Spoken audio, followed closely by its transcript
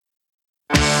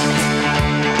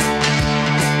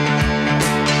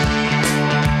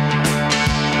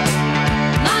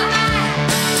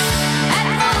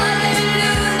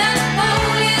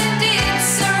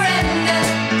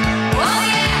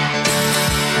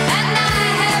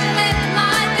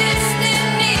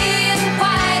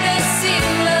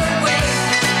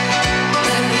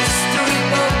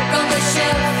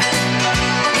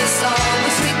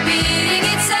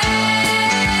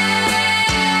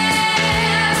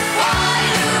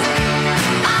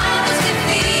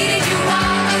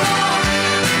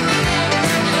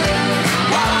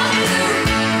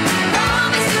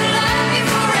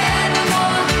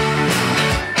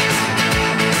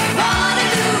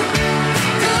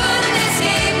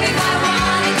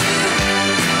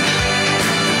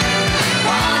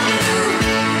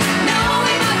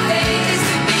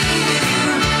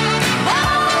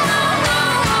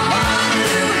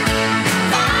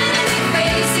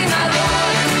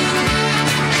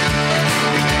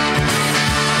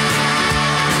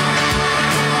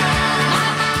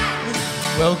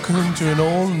welcome to an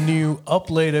all-new,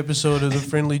 up-late episode of the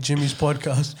Friendly Jimmy's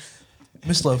podcast.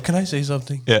 Miss Love, can I say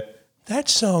something? Yeah. That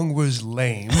song was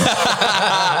lame. Wait,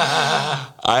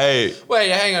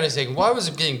 hang on a second. Why was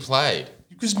it getting played?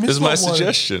 Because This Miss is my Love wanted-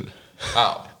 suggestion.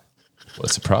 Oh, what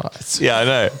a surprise. Yeah, I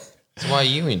know. So why are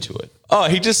you into it? Oh,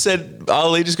 he just said,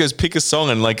 Ali just goes, pick a song.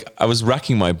 And like, I was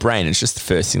racking my brain. It's just the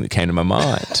first thing that came to my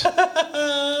mind.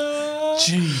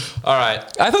 Gee. All right.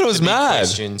 I thought it was The big mad.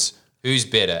 questions. Who's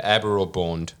better, ABBA or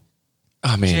Bond?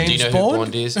 I mean, James Do you know Bond? who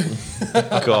Bond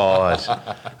is? God.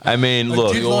 I mean,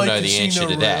 look, We all like know the Casino answer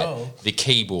to that. Royale. The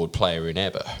keyboard player in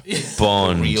ABBA.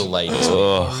 Bond. Real ladies.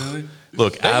 Really?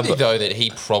 Look, I think, ABBA. though, that he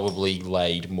probably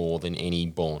laid more than any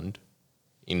Bond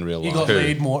in real He life. got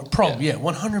laid more. Yeah,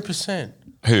 100%.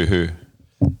 Who?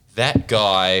 That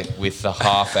guy with the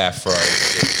half afro,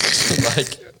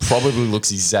 like, probably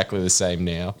looks exactly the same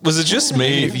now. Was it just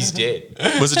me? If he's dead.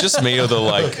 Was it just me or the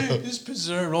like? Just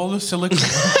preserved all the silicone.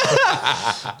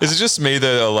 Is it just me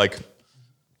that like?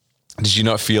 Did you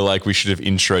not feel like we should have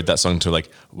introed that song to like,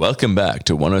 welcome back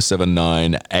to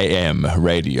 107.9 AM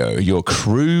radio, your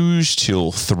cruise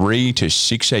till 3 to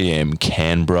 6 AM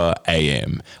Canberra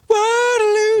AM.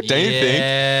 Waterloo, don't you think?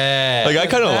 Yeah. Like I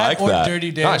kind of like or that.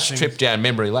 Dirty Nice Dancing. trip down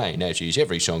memory lane, as is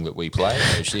every song that we play.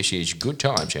 As this is good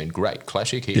times and great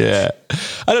classic hits. Yeah,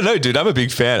 I don't know, dude. I'm a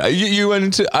big fan. You went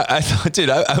into. I thought, dude,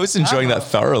 I was enjoying that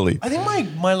thoroughly. I think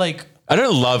my like I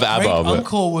don't love ABBA, great but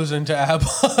uncle was into ABBA.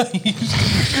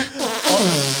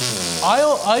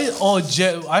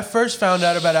 I first found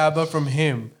out about ABBA from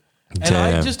him. And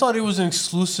I Damn. just thought it was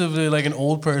exclusively like an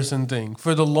old person thing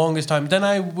for the longest time. Then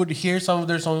I would hear some of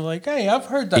their songs like, hey, I've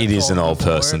heard that it is song an old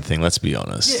before. person thing. Let's be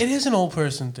honest. Yeah, it is an old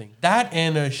person thing. That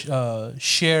and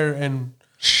Cher and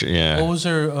Yeah. what was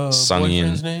her Sonny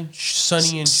boyfriend's and- name?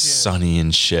 Sonny and Cher. Sonny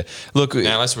and shit. Look,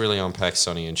 Now let's really unpack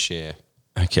Sonny and Cher.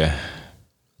 okay.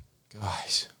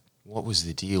 Guys, what was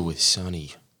the deal with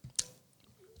Sonny?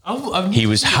 He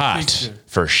was hot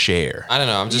for Cher. I don't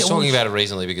know. I'm just Yeah, talking well, about it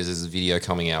recently because there's a video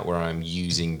coming out where I'm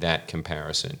using that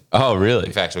comparison. Oh, really?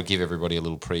 In fact, I'll give everybody a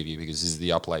little preview because this is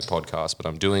the Up Late podcast, but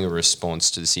I'm doing a response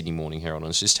to the Sydney Morning Herald,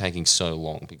 and it's just taking so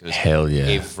long because Hell yeah.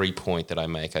 every point that I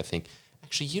make, I think,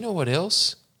 actually, you know what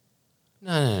else?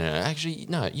 No. Actually,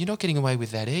 no, you're not getting away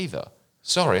with that either.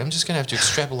 Sorry, I'm just going to have to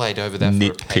extrapolate over that for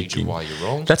a page of Nitpicking. why you're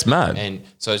wrong. That's mad. And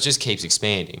so it just keeps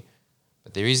expanding.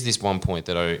 But there is this one point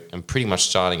that I am pretty much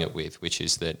starting it with, which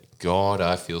is that, God,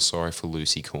 I feel sorry for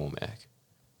Lucy Cormack.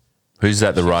 Who's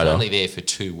that? The She was writer? only there for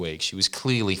 2 weeks. She was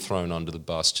clearly thrown under the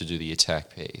bus to do the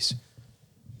attack piece.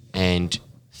 And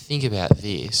think about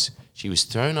this. She was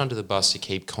thrown under the bus to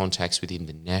keep contacts within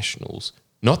the Nationals,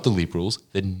 not the Liberals,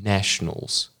 the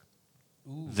Nationals.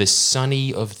 The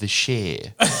Sonny of the Cher.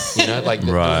 You know, like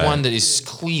the Right. one that is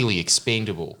clearly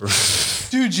expendable.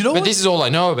 Dude, you know But what? this is all I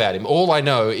know about him. All I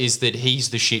know is that he's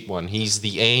the shit one. He's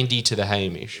the Andy to the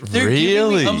Hamish. They're giving me-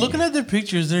 Really? I'm looking at their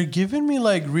pictures. They're giving me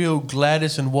like real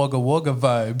Gladys and Wagga Wagga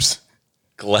vibes.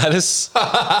 Gladys?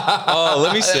 Oh,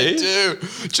 let me see.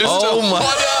 Just Oh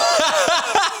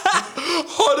my-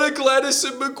 hotter Gladys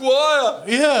and Maguire.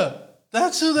 Yeah,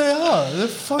 that's who they are. They're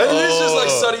fucking. And it's just like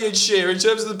Sonny and Cher in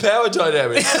terms of the power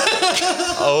dynamic.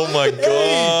 Oh my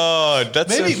God.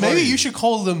 That's so Maybe funny. you should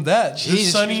call them that. Just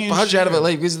Jeez, Sonny and punch out of Cher. her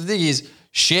leg. Because the thing is,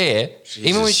 Cher,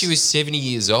 even when she was 70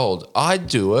 years old, I'd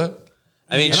do her.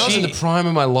 I mean, And I was in she... the prime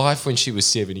of my life when she was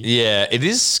 70. Yeah, it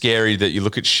is scary that you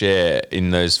look at Cher in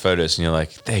those photos and you're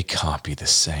like, they can't be the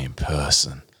same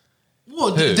person.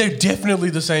 Well, Who? they're definitely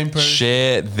the same person.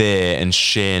 Cher there and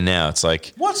Cher now. It's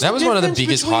like, What's That was one of the difference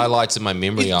biggest between- highlights of my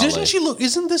memory, Doesn't Ali. she look?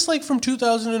 Isn't this like from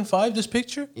 2005? This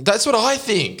picture? That's what I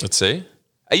think. let's see.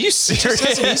 Are you serious? It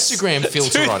has an Instagram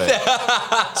filter on it.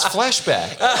 It's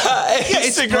flashback. Yeah,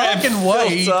 it's black and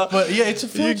white, but yeah, it's a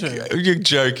filter. You're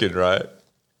joking, right?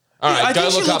 All right, I go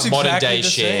think she look up looks modern exactly day the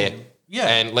Cher. same. Yeah.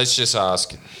 And let's just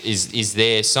ask, is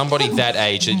there somebody that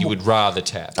age that you would rather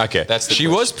tap? Okay. That's the She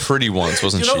question. was pretty once,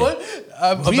 wasn't You know she? what?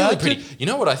 I'm really about to- pretty. You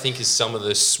know what I think is some of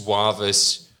the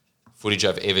suavest footage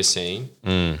I've ever seen?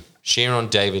 Cher on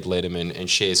David Letterman, and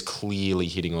Cher's clearly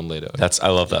hitting on Leto. I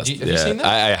love that. Have you seen that?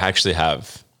 I actually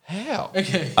have. How?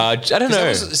 Okay. I don't 'Cause know. that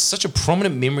was such a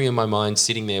prominent memory in my mind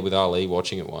sitting there with Ali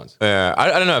watching it once. I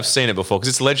don't know. I've seen it before because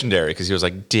it's legendary. Because he was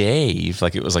like Dave,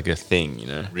 like it was like a thing, you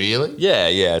know. Really? Yeah.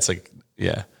 It's like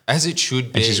As it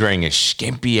should be. And she's wearing a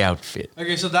skimpy outfit.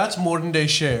 Okay, so that's modern day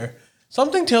Cher.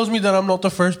 Something tells me that I'm not the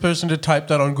first person to type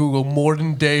that on Google.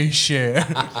 Modern day Cher.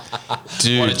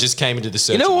 Dude. What, it just came into the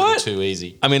search. You know a little what? Too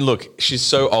easy. I mean, look, she's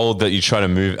so old that you try to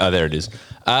move. Oh, there it is.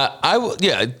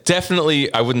 Yeah,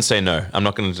 definitely. I wouldn't say no. I'm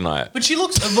not going to deny it. But she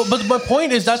looks. But my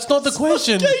point is that's not the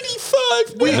question.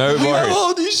 85. No worries. How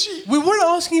old is she? We weren't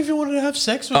asking if you wanted to have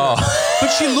sex with her. But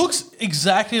she looks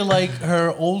exactly like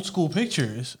her old school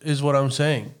pictures, is what I'm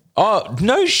saying. Oh,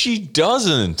 no, she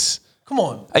doesn't. Come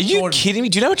on. Are you Jordan. kidding me?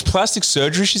 Do you know how much plastic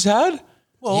surgery she's had?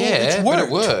 Well, Yeah, it's but worked.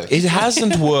 it worked. It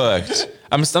hasn't worked.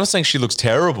 I'm not saying she looks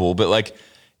terrible, but like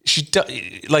she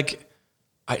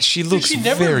she looks She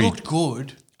never very. looked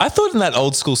good. I thought in that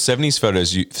old school 70s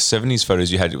photos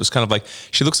you had, it was kind of like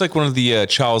she looks like one of the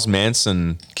Charles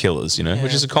Manson killers, you know,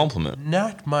 which is a compliment.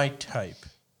 Not my type.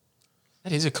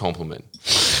 That is a compliment.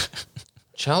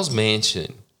 Charles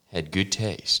Manson had good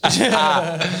taste.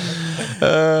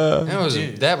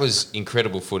 that was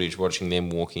incredible footage watching them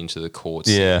walk into the court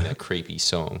singing Yeah. that creepy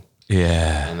song.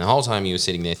 Yeah. And the whole time you were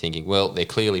sitting there thinking, well, they're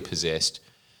clearly possessed.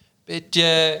 But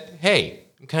hey,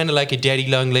 I'm kind of like a daddy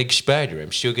long leg spider.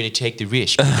 I'm still going to take the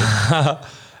risk. You know?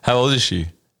 How old is she?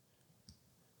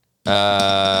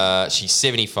 She's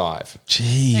 75.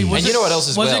 Gee. Hey, was And you know what else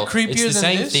as was well? it creepier It's the than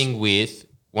same this? thing with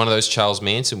one of those Charles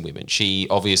Manson women. She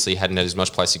obviously hadn't had as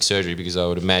much plastic surgery because I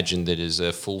would imagine that as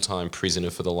a full-time prisoner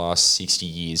for the last 60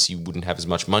 years, you wouldn't have as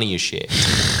much money as Cher.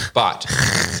 But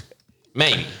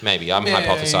maybe. I'm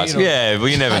hypothesizing. you know. Yeah, well,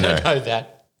 you never I know. don't know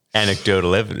that.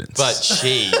 Anecdotal evidence. But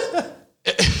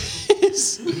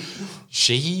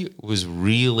she was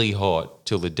really hot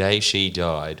till the day she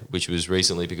died, which was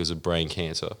recently because of brain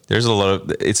cancer. there's a lot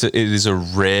of it is a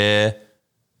rare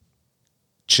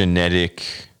genetic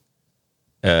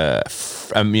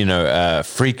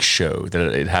freak show that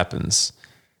it happens.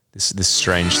 This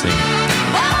strange thing.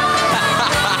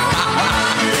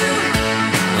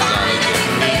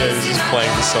 This is playing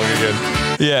the song again.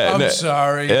 Yeah, I'm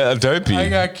sorry. Yeah, don't be. I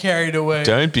got carried away.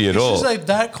 Don't be at It's all. just like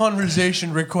that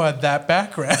conversation required that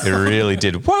background. It really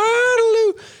did.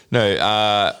 Waterloo. No, Is it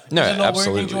not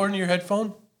absolutely. working, Jordan, your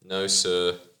headphone? No,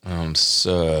 sir.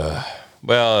 So,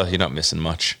 well, you're not missing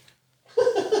much.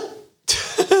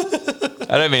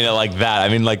 I don't mean it like that. I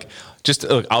mean, like, just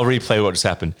look, I'll replay what just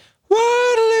happened.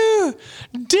 Waterloo.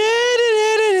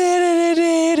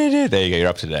 There you go. You're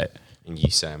up to date. And you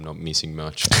say I'm not missing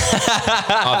much.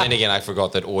 Oh, then again, I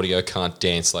forgot that audio can't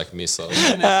dance like missiles.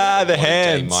 The Day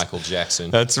hands. Michael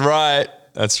Jackson. That's right.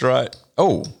 That's right.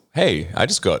 Oh, hey, I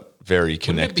just got very Wouldn't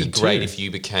connected. it be great too. if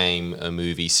you became a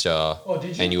movie star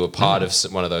did you? and you were part of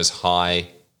one of those high...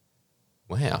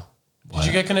 Wow. Did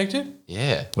you get connected?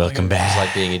 Yeah. Welcome It's back.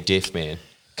 like being a deaf man.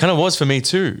 Kind of was for me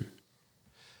too.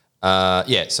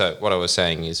 Yeah, so what I was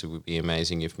saying is it would be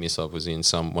amazing if Mislov was in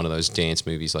one of those dance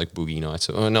movies like Boogie Nights,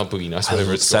 or not Boogie Nights,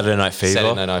 whatever it's called. Saturday Night Fever.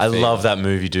 Saturday Night I Fever. love that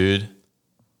movie, dude.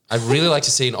 I'd really like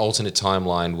to see an alternate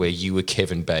timeline where you were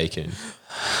Kevin Bacon.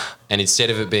 And instead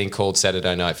of it being called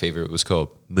Saturday Night Fever, it was called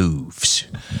Moves.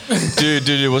 Dude,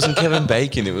 it wasn't Kevin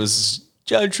Bacon. It was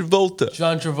John Travolta.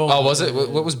 John Travolta. Oh, was it?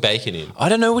 What was Bacon in? I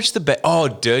don't know which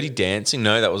Dirty Dancing.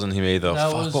 No, that wasn't him either.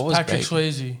 That Fuck, was what was Patrick Bacon?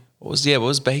 Swayze. What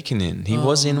was Bacon in? He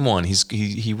was in one.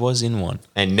 He was in one,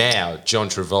 And now John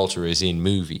Travolta is in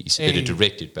movies that Hey. are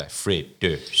directed by Fred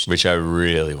Durst. which I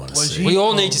really want to Was see. he? We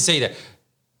all need to see that.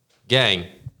 Gang,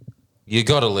 you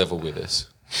got to level with us.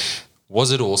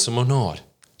 Was it awesome or not?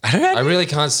 I don't know. I really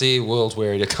can't see a world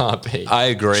where it can't be. I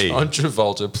agree. John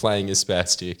Travolta playing a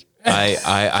spastic.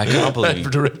 I can't believe.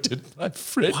 Directed by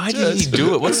Fred Why did he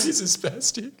do it? He's a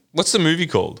spastic. What's the movie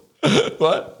called?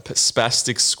 What?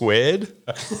 Spastic Squared.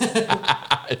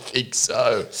 I think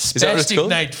so. Is that what it's Spastic called?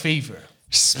 Night Fever.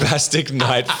 Spastic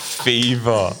Night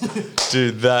Fever.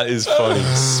 Dude, that is funny.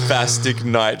 Spastic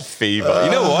Night Fever.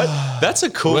 You know what? That's a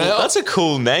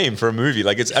cool name for a movie.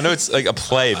 Like I know it's like a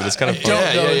play, but it's kind of fun.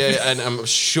 Yeah. And I'm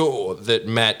sure that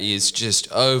Matt is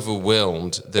just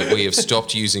overwhelmed that we have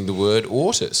stopped using the word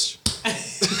autist.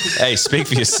 Hey, speak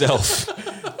for yourself.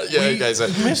 Yeah, okay, so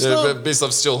Mislav-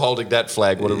 Mislav's still holding that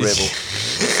flag. What a rebel.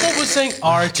 What was saying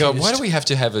artist? God, why do we have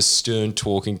to have a stern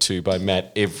talking to by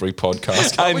Matt every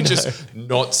podcast? I Can't we know. just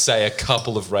not say a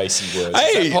couple of racy words? Is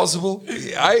Hey. that possible?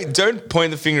 I don't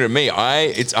point the finger at me.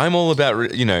 I'm all about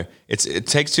it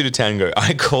takes two to tango.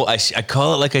 I call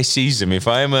it like I sees them. If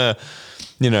I'm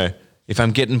if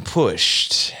I'm getting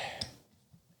pushed,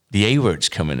 the A word's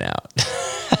coming out.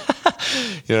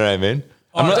 You know what I mean?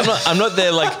 I'm not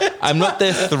there like I'm not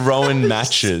there throwing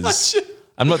matches.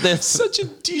 I'm not there. Such a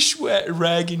dish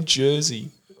rag in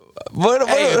Jersey. What?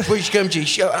 Hey, if push comes to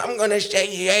shove, I'm going to say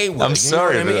the A word. I'm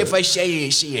sorry, You know what I mean? but- If I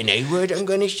see an A word, I'm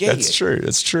going to say That's it. true.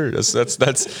 That's true. That's.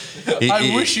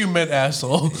 I wish you meant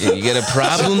asshole. You got a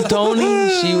problem, Tony?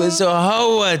 She was a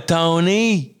hoe,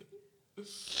 Tony.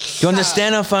 You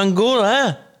understand a fangul,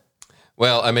 huh?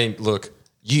 Well, I mean, look,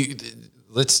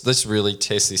 let's really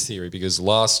test this theory, because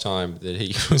last time that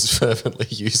he was fervently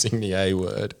using the A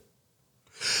word,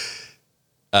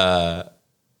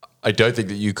 I don't think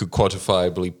that you could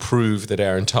quantifiably prove that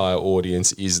our entire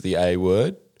audience is the A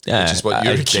word. Which is what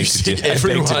you're accusing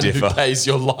everyone who pays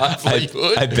your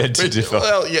livelihood. I beg to differ.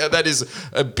 Well, yeah, that is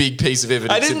a big piece of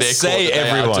evidence. I didn't say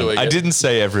everyone. I didn't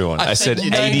say everyone. I said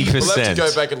 80%. We'll have to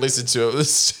go back and listen to it. It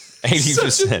was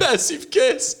 80%. such a massive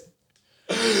guess.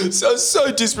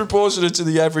 So disproportionate to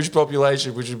the average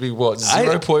population, which would be what,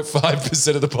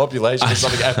 0.5% of the population or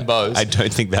something at most. I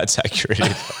don't think that's accurate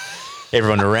either.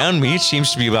 Everyone around me, it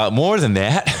seems to be about more than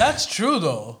that. That's true,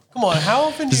 though. Come on, how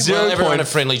often do you... Well, everyone at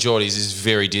Friendly Geordies is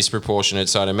very disproportionate,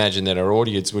 so I'd imagine that our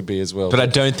audience would be as well. But I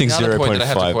don't think 0.5. The other point that I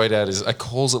have to point out is I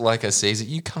calls it like I sees it.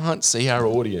 You can't see our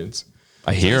audience.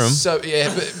 I hear them. So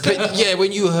yeah, but yeah,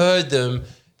 when you heard them,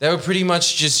 they were pretty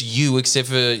much just you, except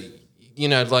for, you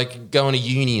know, like going to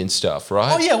uni and stuff,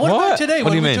 right? Oh yeah, what about today? What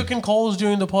do when you we mean? took in calls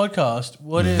during the podcast,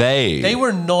 They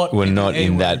were not in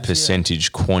A-words, that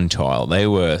percentage quintile. They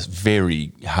were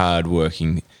very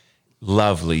hardworking,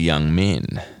 lovely young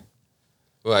men.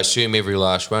 Well, I assume every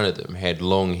last one of them had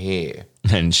long hair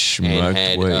And smoked and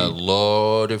had weed. a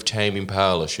lot of Tame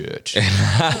Impala shirts.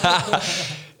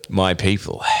 My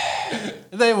people.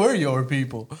 They were your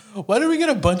people. Why did we get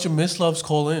a bunch of Miss Loves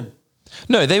call in?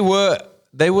 No, they were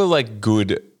like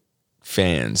good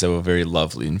fans. They were very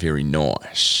lovely and very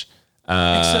nice. Except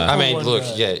I for mean, one look,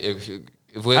 guy. yeah. If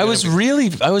we're I was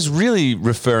really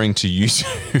referring to you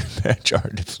two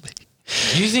pejoratively.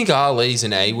 Do you think Ali's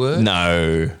an A word?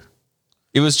 No.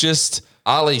 It was just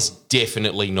Ali's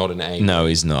definitely not an A word. no,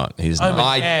 he's not. He's I'm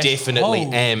not. an I asshole. definitely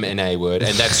am an A word,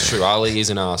 and that's true. Ali is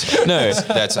an arsehole. No.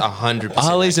 That's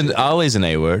 100%. Ali's an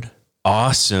A word.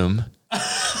 Awesome.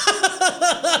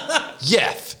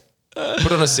 Yes.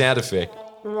 Put on a sound effect.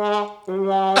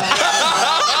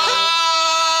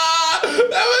 That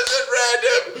wasn't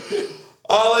random.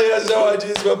 Ali has no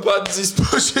ideas what buttons he's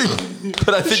pushing,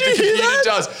 but I think the computer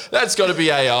does. That's got to be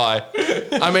AI.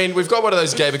 I mean, we've got one of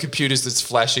those gamer computers that's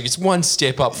flashing. It's one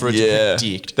step up for it to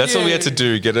predict. That's all we had to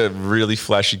do, get a really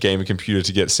flashy gamer computer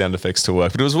to get sound effects to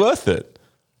work. But it was worth it.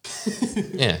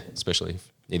 Yeah, especially if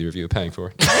neither of you are paying for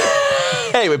it.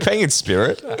 Hey, we're paying in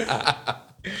spirit.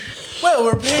 Well,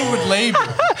 we're paying with labor.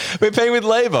 We're paying with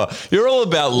labor. You're all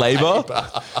about labor.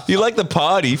 You like the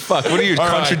party. Fuck, what are you, All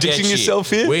right, contradicting get yourself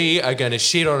shit. here? We are going to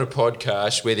shit on a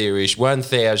podcast where there is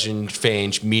 1,000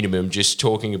 fans minimum just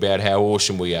talking about how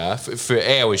awesome we are for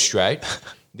hours straight.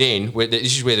 Then,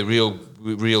 this is where the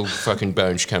real fucking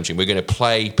bones comes in. We're going to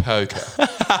play poker. All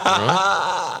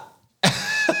right?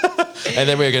 And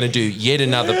then we're going to do yet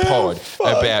another pod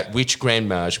about which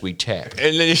grandmas we tap.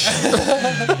 And then you guys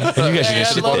are going to I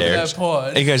sit love there. that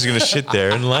pod. You guys are going to sit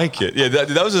there and like it. Yeah,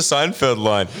 that was a Seinfeld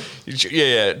line.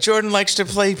 Yeah. Jordan likes to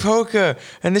play poker,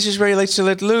 and this is where he likes to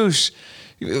let loose.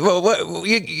 Well, what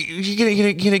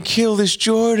you're gonna kill this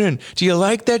Jordan? Do you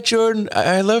like that Jordan?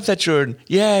 I love that Jordan.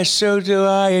 Yeah, so do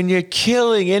I. And you're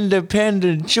killing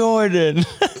independent Jordan.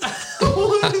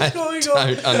 What is going on?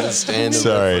 I don't understand the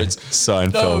Sorry, reference.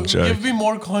 Seinfeld No, joke. give me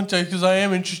more context because I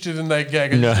am interested in that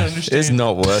gag. I No, just understand. it's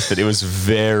not worth it. It was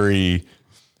very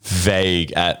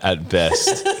vague at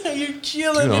best. You're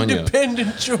killing Good on ya.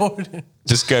 independent Jordan.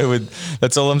 Just go with,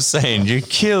 that's all I'm saying. You're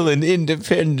killing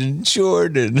independent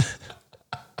Jordan.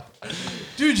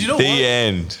 Dude, you know The what?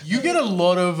 end. You get a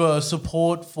lot of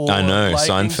support for I know,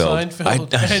 liking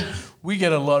Seinfeld. and we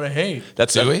get a lot of hate.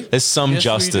 That's Do we? There's some Yes, we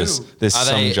justice. do. There's Are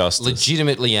some they justice.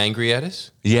 legitimately angry at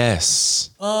us? Yes.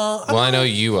 Well, I know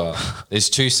you are. There's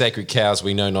two sacred cows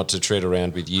we know not to tread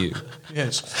around with you.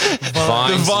 Yes.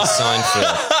 Vines and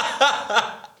Seinfeld.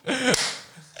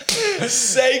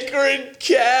 Sacred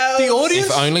cow. The audience.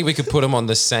 If only we could put them on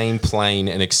the same plane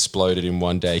and explode it in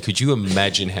one day. Could you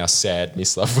imagine how sad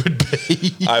Miss Love would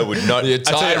be? I would not. The I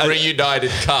tell you, entire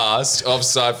reunited cast of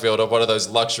Seinfeld on one of those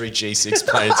luxury G6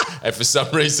 planes, and for some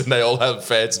reason they all have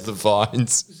fans of the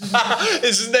Vines.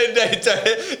 this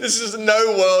is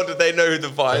no world that they know who the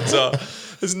Vines are.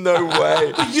 There's no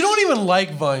way. You don't even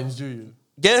like Vines, do you?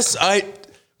 Yes,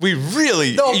 you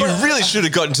really should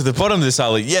have gotten to the bottom of this,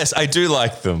 Ali. Yes, I do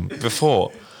like them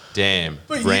before. Damn.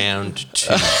 But you- Round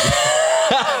two.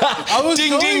 I was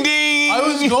Ding, ding, ding. I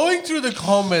was going through the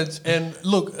comments, and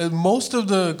look, most of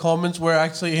the comments were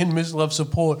actually in Miss Love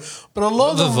support, but a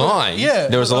lot of The them Vine? yeah,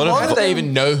 There was a lot of- How did they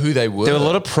even know who they were? There were a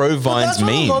lot of pro But Vines that's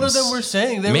what memes. a lot of them were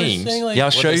saying. They Memes? were saying like, Yeah, I'll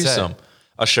What'd show they you say? some.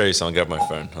 I'll show you some. I'll grab my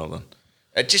phone. Hold on.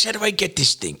 Just how do I get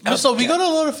this thing? So we got a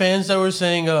lot of fans that were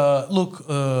saying, look,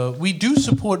 we do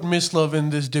support Miss Love in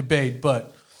this debate,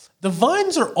 but the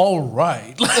Vines are all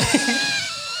right.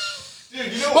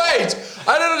 Wait,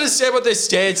 I don't understand what their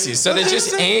stance is. So they're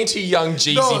just anti-Young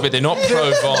Jeezy, No, but they're not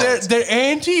pro-Vines. They're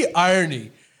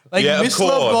anti-irony. Like Yeah, of Miss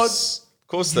Love course. Of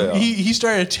course they are. he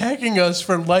started attacking us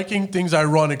for liking things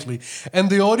ironically, and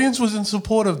the audience was in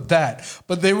support of that.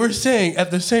 But they were saying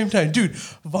at the same time, dude,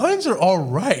 Vines are all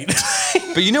right.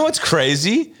 But you know what's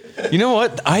crazy? You know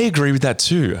what? I agree with that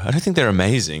too. I don't think they're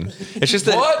amazing. It's just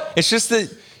that. What? It's just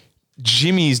that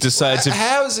Jimmy's decides to.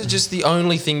 How is it just the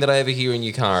only thing that I ever hear in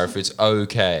your car if it's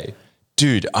okay?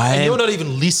 Dude, And you're not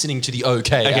even listening to the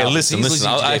okay. Okay, albums. listen. He's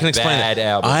listening to I their can explain bad that.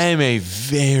 albums. I am a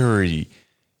very,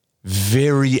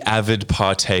 very avid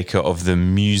partaker of the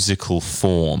musical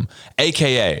form.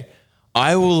 AKA,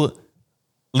 I will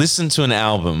listen to an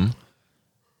album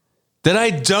that I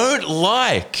don't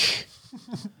like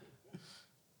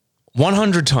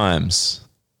 100 times.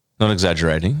 Not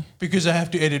exaggerating. Because I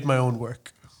have to edit my own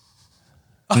work.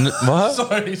 What?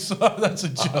 Sorry, that's a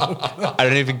joke. I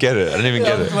don't even get it. I don't even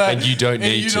get I'm it. glad- And you don't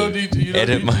need you to. Don't need to. You don't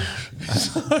Edit need my. to.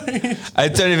 Sorry. I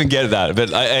don't even get that,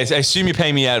 but I assume you pay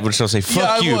me out, which I'll say fuck Yeah,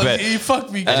 I you. was. But He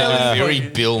fucked me. very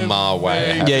Bill Maher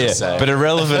way, I have to say. but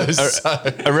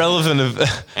irrelevant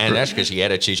of And that's because he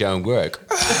edits his own work.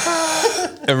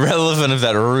 irrelevant of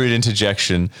that rude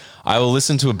interjection. I will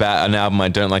listen to an album I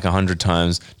don't like 100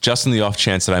 times, just in the off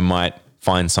chance that I might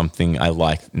find something I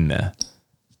like in there.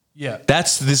 Yeah.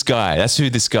 That's this guy. That's who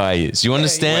this guy is. You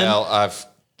understand? Well, I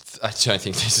don't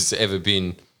think this has ever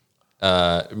been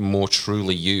more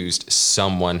truly used.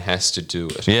 Someone has to do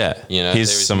it. Yeah. You know, Here's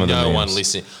there is some of the no memes. one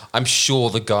listening. I'm sure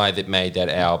the guy that made that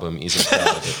album isn't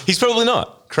proud of it, He's probably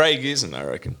not. Craig isn't, I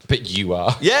reckon. but you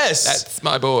are. Yes. That's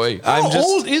my boy. How I'm just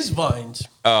old is Vines?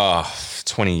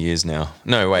 20 years now.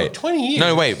 No, wait. 20 years?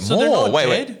 No, wait. So they're more. not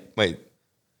dead?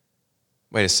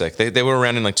 Wait a sec. They were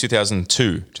around in like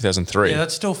 2002, 2003. Yeah,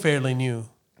 that's still fairly new.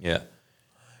 Yeah.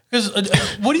 Because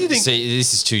what do you think? See,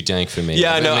 this is too dank for me.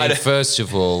 Yeah, I know, I mean, know. first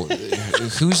of all,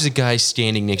 who's the guy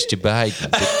standing next to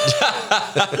Biden?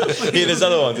 Yeah, there's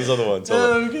other ones.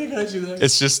 Okay, can I see that?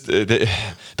 It's just,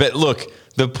 but look,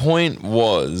 the point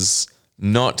was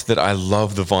not that I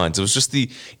love the Vines. It was just the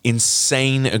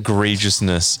insane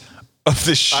egregiousness of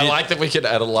the shit. I like that we can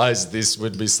analyze this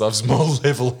when Miss Love's more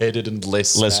level-headed and less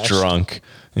smashed. drunk.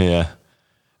 Yeah.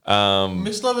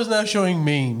 Miss Love is now showing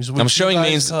memes. Which I'm showing you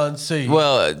guys memes. Can't see.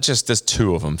 Well, just there's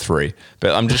 2 of them, 3.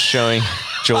 But I'm just showing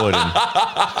Jordan. you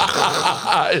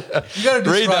gotta Read that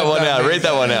describe one out. meme. Read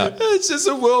that one out. It's just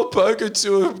a World Poker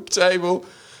Tour table.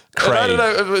 And I don't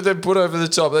know if they put over the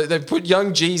top. They put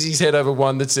Young Jeezy's head over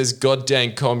one that says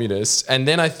 "Goddamn Communists," and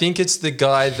then I think it's the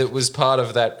guy that was part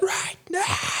of that Right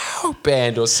Now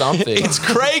band or something. It's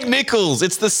Craig Nichols.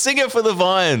 It's the singer for the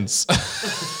Vines.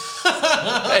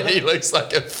 And he looks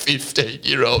like a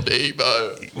 15-year-old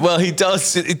emo. Well, he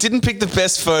does. It didn't pick the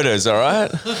best photos, all right?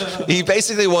 He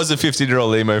basically was a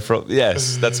 15-year-old emo.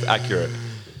 Yes, that's accurate.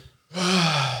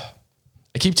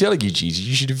 I keep telling you, Jeezy,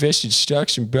 you should invest in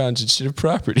stocks and bonds instead of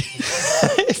property.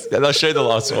 And I'll show you the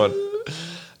last one.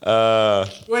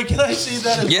 Wait, can I see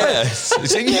that? As Yes.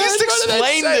 So you just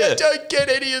explained I it. don't get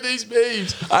any of these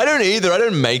memes. I don't either. I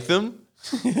don't make them.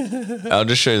 I'll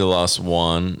just show you the last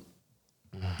one.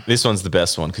 This one's the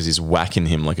best one because he's whacking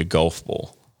him like a golf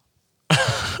ball.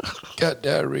 Got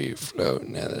diarrhea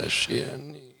floating out of that shit.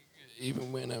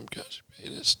 Even when I'm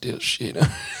constipated, it's still shit.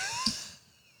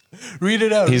 Read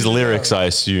it out. His read it lyrics, out. I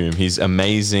assume. His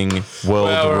amazing,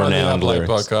 world-renowned lyrics.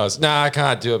 podcast. Nah, I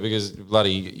can't do it because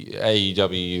bloody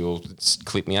AEW will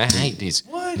clip me. I hate this.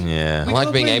 What? Yeah. I like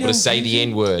can't being play able to Young say the Jeezy?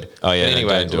 N-word. Oh, yeah. But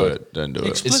anyway, Don't do look, it. Don't do it.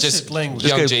 Explicit It's just language.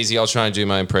 Young go- Jeezy. I'll try and do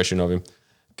my impression of him.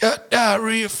 Got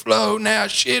diarrhea flow now.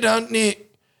 Shit on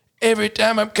it. Every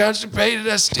time I'm constipated,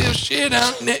 I still shit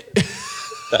on it.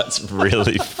 That's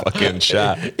really fucking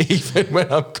chat. Even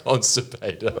when I'm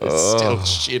constipated, I still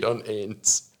shit on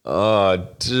ends. Oh,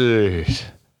 dude.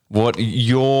 What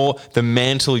the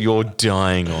mantle you're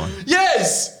dying on.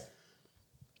 Yes!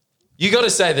 You got to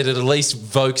say that it at least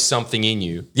evokes something in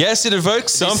you. Yes, it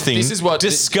evokes something. this is what-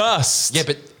 disgust. Yeah,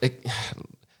 but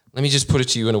let me just put it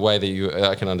to you in a way that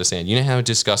I can understand. You know how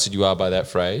disgusted you are by that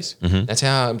phrase? Mm-hmm. That's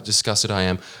how disgusted I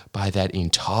am by that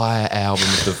entire album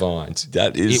of the Vines.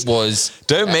 That is- It was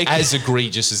Don't make- as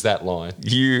egregious as that line.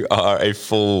 You are a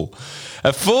fool.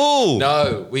 A fool.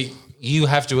 No, you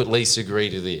have to at least agree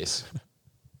to this.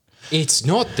 It's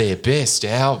not their best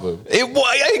album.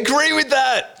 I agree with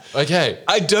that. Okay.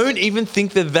 I don't even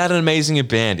think they're that amazing a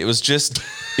band. It was just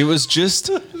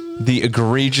the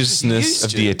egregiousness used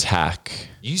of to. the attack.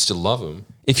 You used to love them.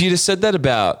 If you'd have said that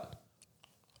about,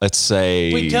 let's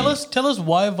say, Wait, tell us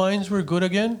why Vines were good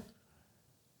again.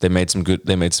 they made some. Look what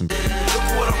I'm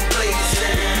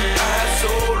blazing. Eyes so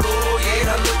low, yeah,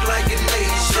 I look like an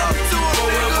Asian. Go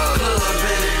in the club,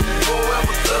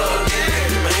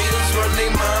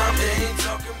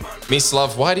 Miss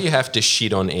Love, why do you have to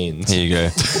shit on ends? Here you go.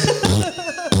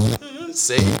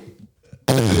 See?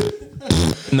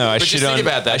 No, I But shit just on. think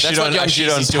about that. I shit That's what on. Young I shit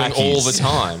on Jeezy's doing all the Packies.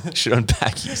 time. Shit on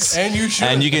Packies. And you should.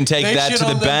 And you can take They that shit to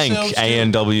the on bank, themselves too.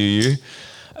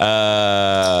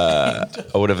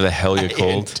 ANWU, or whatever the hell you're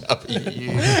called.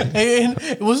 And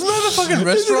wasn't that a fucking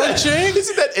restaurant chain?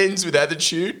 Isn't that ends with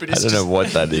attitude? But it's I don't know just what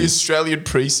that the is. Australian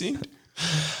precinct.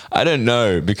 I don't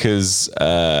know because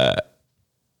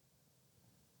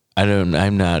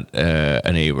I'm not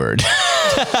an A word.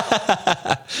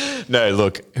 No,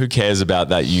 look, who cares about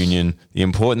that union? The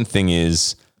important thing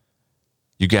is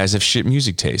you guys have shit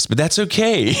music taste, but that's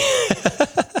okay.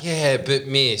 Yeah, but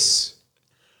miss,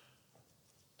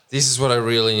 this is what I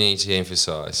really need to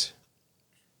emphasize.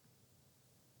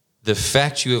 The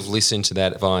fact you have listened to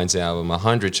that Vines album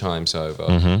 100 times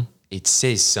over, it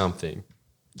says something.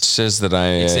 It says that I.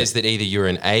 It says that either you're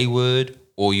an A word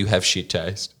or you have shit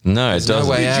taste. No, it There's no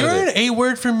doesn't. way out of You're it. an A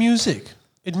word for music.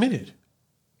 Admit it.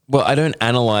 Well, I don't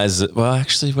analyze it. Well,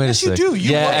 actually, wait Yes, a you sec. do.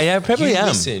 You yeah, are. I probably you am.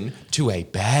 listen to a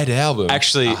bad album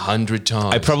Actually, 100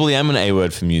 times. I probably am an A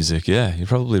word for music. Yeah, you're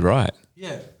probably right.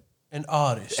 Yeah. An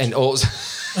artist. and also,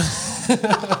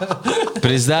 But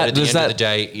is that at the does end of the that?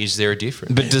 day, is there a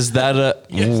difference? But does that?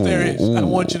 yes, there is. I ooh.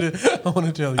 want to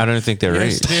tell you. I don't think there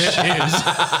yes, is. there is.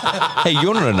 Hey,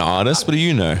 you're not an artist. What do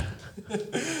you know?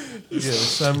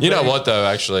 Yes, I'm You know very- what though?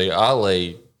 Actually,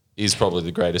 Ali is probably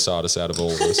the greatest artist out of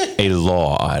all of us. A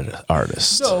law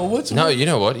artist. No, what's No, you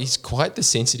know what? He's quite the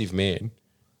sensitive man.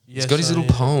 Yes, He's got his I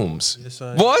little am. poems. Yes,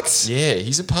 I am. What? Yeah,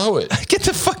 he's a poet, Get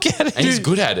the fuck out of and he's here.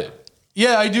 good at it.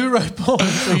 Yeah, I do write poems.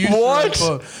 I used to What? write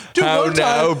poems. Dude, How one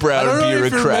now, time, brown I don't know if you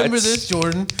remember bureaucrats? this,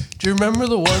 Jordan. Do you remember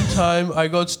the one time I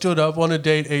got stood up on a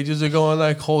date ages ago and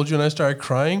I called you and I started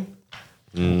crying?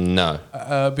 No,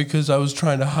 Because I was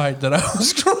trying to hide that I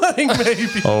was crying, baby.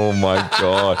 Oh my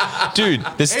god, dude!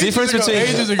 There's difference between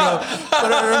ages ago.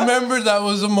 But I remember that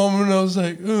was a moment I was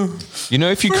like, ooh. you know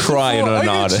if you First of cry all, on an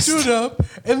I artist. stood up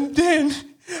and then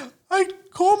I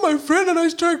called my friend and I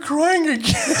started crying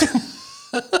again.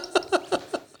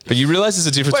 But you realize there's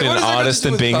a difference Wait, between what an does that have to artist do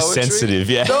and with being poetry? sensitive.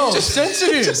 Yeah. No,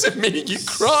 sensitive. doesn't mean you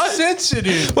cry.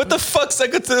 Sensitive. What the fuck's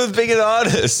that got to do with being an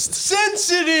artist?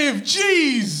 Sensitive.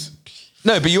 Jeez.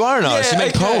 No, but you are an artist. You Yeah,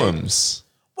 make okay. poems.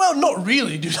 Well, not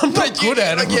really, dude. I'm not good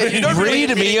at it. Yeah, you don't Read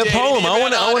really me a get poem. I anything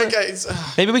wanna- about it. Okay,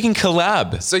 Maybe we can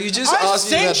collab. so you just I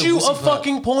asked me about sent the you pussy a part.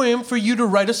 fucking poem for you to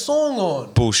write a song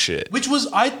on, Bullshit. which was,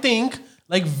 I think,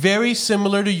 like very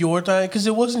similar to your time because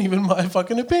it wasn't even my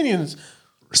fucking opinions.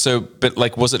 So, but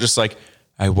like, was it just like,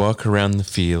 I walk around the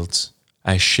fields,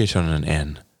 I shit on an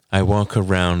N. I walk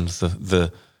around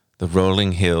the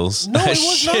rolling hills. No, I it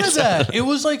was none shit of that. It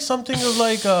was like something of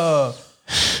like,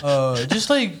 just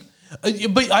like.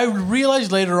 But I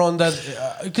realized later on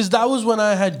that because that was when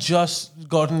I had just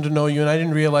gotten to know you, and I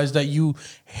didn't realize that you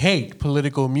hate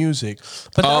political music.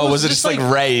 But that Oh, was it just just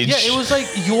like rage? Yeah, it was like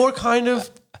your kind of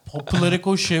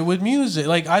political shit with music.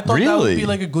 Like I thought that would Really? be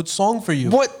like a good song for you.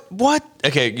 What?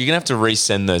 Okay, you're gonna have to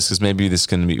resend those because maybe this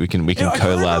can be we can Yeah, I can't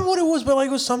remember collab. what it was, but like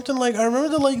it was something like I remember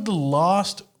the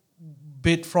last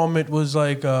bit from it was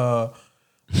like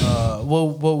well,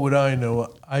 what would I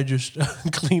know? I just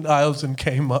clean aisles and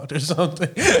came out or something.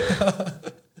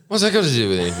 What's that got to do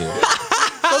with anything?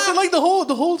 Something like the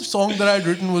whole song that I'd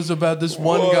written was about this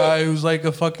one guy who's like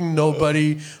a fucking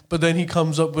nobody, but then he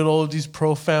comes up with all of these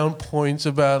profound points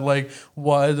about like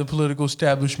why the political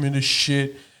establishment is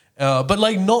shit. But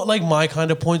like not like my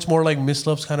kind of points, more like Miss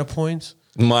Love's kind of points.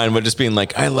 Mine would just being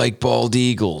like, I like bald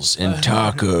eagles and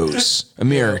tacos,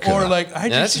 America. Or like I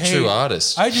Yeah, just that's a hate, true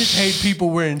artist. I just hate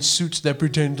people wearing suits that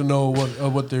pretend to know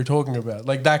what they're talking about,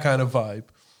 like that kind of vibe.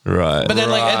 right. But then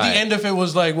like at Right. the end of it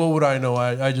was like, what would I know?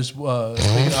 I just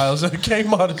clean aisles and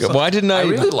came out. Of something. Why didn't I? I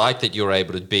really like that you're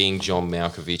able to being John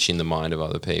Malkovich in the mind of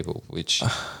other people, which,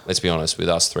 let's be honest, with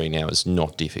us three now is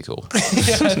not difficult.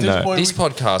 Yeah, at this point, This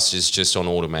podcast is just on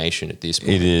automation at this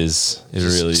point. It is. It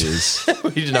really is. We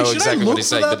didn't know should I exactly look what he's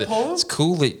for saying, that but poem? it's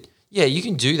cool that, yeah, you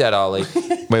can do that, Ali.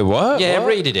 Wait, what? Yeah, What?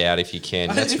 read it out if you can.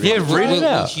 That's Yeah, fine. read it We'll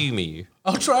out. humour you.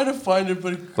 I'll try to find it,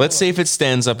 but Let's see if it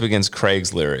stands up against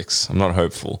Craig's lyrics. I'm not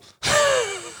hopeful.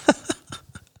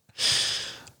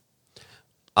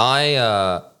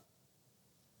 I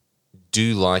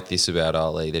do like this about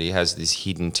Ali, that he has this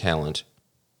hidden talent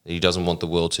that he doesn't want the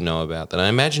world to know about. That I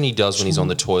imagine he does when he's on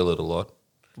the toilet a lot.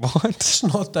 What? it's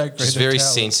not that great. Just a very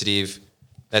talent. sensitive.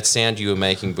 That sound you were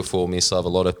making before, Miss Love, a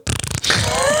lot of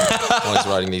I was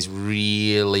writing these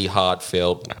really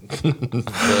heartfelt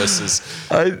verses.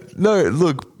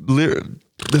 Look,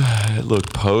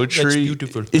 poetry. That's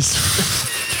beautiful. Is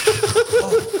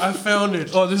I found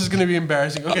it. Oh, this is gonna be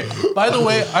embarrassing. Okay. By the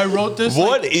way, I wrote this.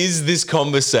 What is this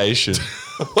conversation?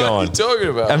 Go on. What are you talking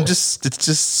about? It's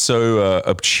just so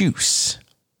obtuse.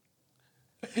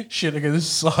 Shit. Okay, this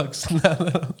sucks. Now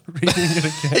that I'm reading it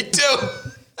again. Me too.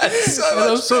 That's so And I'm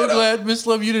much so better. glad Miss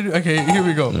Love you didn't. Okay, here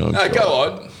we go. No, go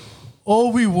on.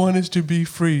 All we want is to be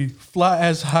free, fly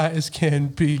as high as can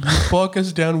be. You bog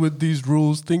us down with these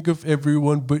rules, think of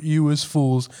everyone but you as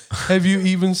fools. Have you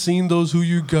even seen those who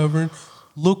you govern?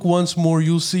 Look once more,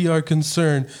 you'll see our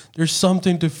concern. There's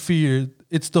something to fear.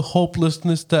 It's the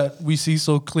hopelessness that we see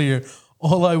so clear.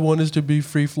 All I want is to be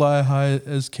free, fly high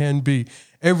as can be.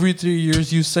 Every 3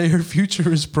 years you say her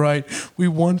future is bright. We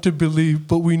want to believe,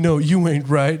 but we know you ain't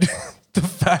right.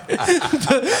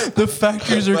 The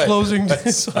factories are closing.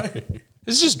 Sorry.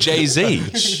 This is just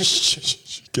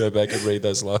Jay-Z. Go back and read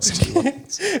those last two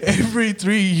lines. Every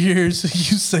 3 years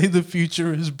you say the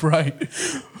future is bright.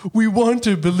 We want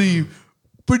to believe,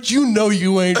 but you know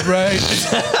you ain't right.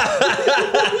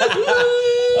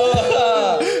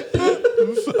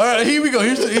 All right, here we go.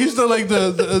 Here's the like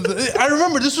the I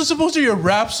remember this was supposed to be a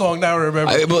rap song. Now I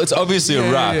remember. Well, it's obviously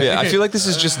a rap. Yeah, I okay. feel like this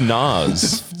is just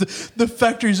Nas. The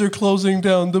factories are closing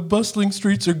down. The bustling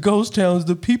streets are ghost towns.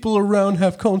 The people around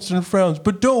have constant frowns.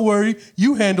 But don't worry,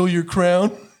 you handle your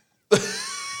crown.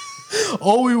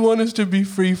 All we want is to be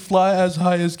free, fly as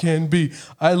high as can be.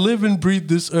 I live and breathe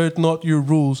this earth, not your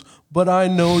rules. But I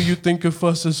know you think of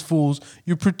us as fools.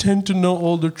 You pretend to know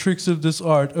all the tricks of this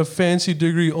art. A fancy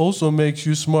degree also makes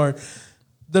you smart.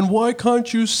 Then why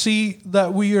can't you see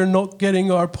that we are not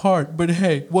getting our part? But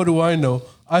hey, what do I know?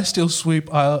 I still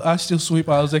sweep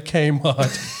aisles at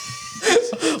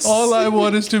Kmart. All I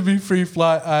want is to be free,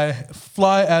 fly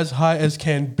as high as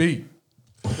can be.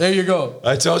 There you go.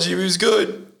 I told you he was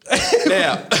good.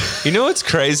 Now, You know what's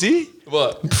crazy?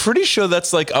 what? I'm pretty sure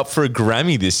that's like up for a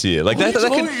Grammy this year. Like that, What are you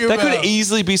that, talking that could about?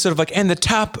 easily be sort of like, and the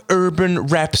top urban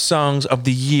rap songs of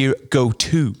the year go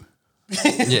to.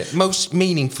 Yeah, most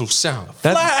meaningful sound.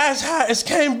 That- Fly as high as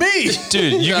can be.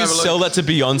 Dude, you Yeah, can but sell that to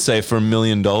Beyonce for $1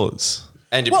 million.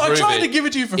 And to Well, I'm prove trying to give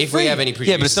it to you for if free. we have any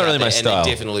producers Yeah, but it's not really out my there, style. And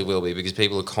they definitely will be because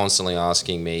people are constantly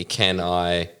asking me, can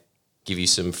I give you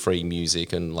some free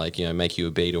music and make you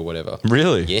a beat or whatever?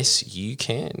 Really? Yes, you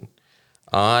can.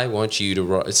 I want you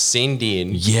to send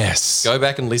in. Yes. Go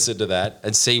back and listen to that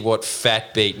and see what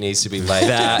fat beat needs to be laid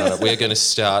down. We're going to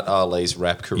start Ali's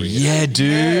rap career. Yeah,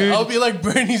 dude. I'll be like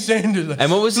Bernie Sanders. And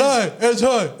what was Fly as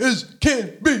high as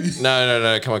can be.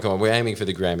 No, come on. We're aiming for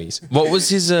the Grammys. What was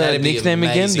his That'd be nickname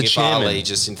again? amazing The if chairman. Ali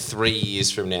just in 3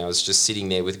 years from now is just sitting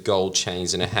there with gold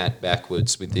chains and a hat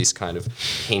backwards with this kind of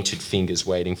painted fingers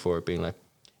waiting for it, being like,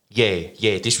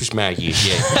 yeah, this was my year,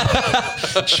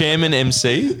 yeah. Chairman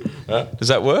MC? Does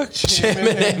that work?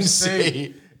 Chairman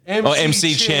MC. Oh,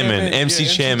 MC Chairman. MC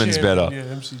Chairman's better. Yeah,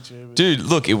 MC Chairman. Dude,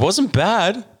 look, it wasn't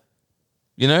bad.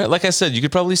 You know, like I said, you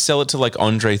could probably sell it to like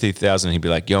Andre 3000. He'd be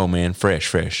like, yo, man,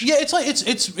 fresh. Yeah, it's like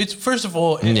it's first of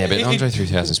all, Yeah, but it, Andre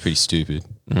 3000 is pretty stupid.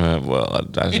 Well, I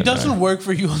don't it doesn't work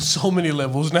for you on so many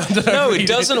levels now that I No, read it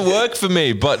doesn't work for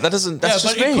me, but that doesn't, that's Yeah,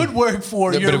 just but me. it could work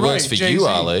for Yeah, you. but it works for you,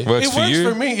 Ali. Works it for works you?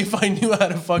 for me if I knew how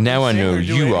to fucking Now I sing know or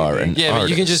do you are anything. an Yeah, but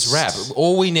you can just rap. artist.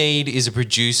 All we need is a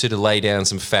producer to lay down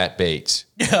some fat beats.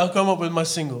 Yeah, I'll come up with my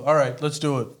single. All right, let's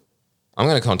do it. I'm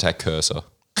going to contact Cursor.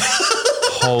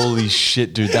 Holy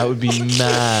shit, dude, that would be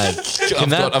mad.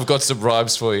 I've got some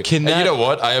rhymes for you. Can And that- you know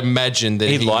what? I imagine that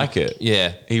He'd like it.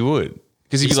 Yeah. He would.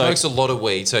 Because He he'd be like, smokes a lot of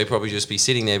weed, so he'd probably just be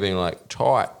sitting there being like,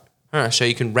 tight. So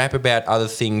you can rap about other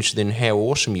things than how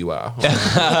awesome you are.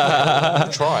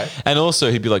 Try it. and also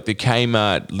he'd be like, the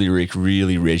Kmart lyric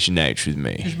really resonates with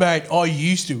me. Mate, I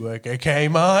used to work at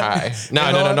Kmart. Hey. No,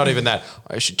 And I- not even that.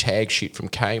 I should tag shit from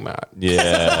Kmart.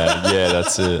 Yeah,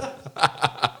 that's it.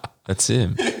 That's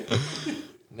him.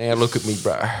 Now look at me,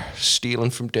 bro. Stealing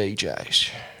from DJs.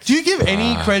 Do you give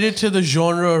any credit to the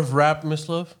genre of rap, Miss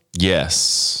Love?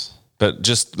 Yes. But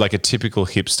just like a typical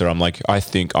hipster, I'm like, I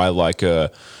think I like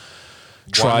a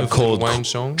Tribe of Lil called Wayne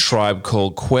songs? Tribe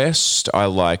Called Quest. I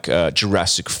like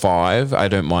Jurassic 5. I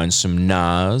don't mind some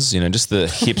Nas. You know, just the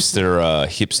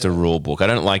hipster rule book. I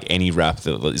don't like any rap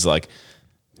that is like,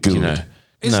 Good. you know,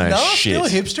 Is no Nas shit. still a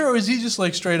hipster, or is he just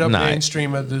like straight up No.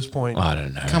 mainstream at this point? I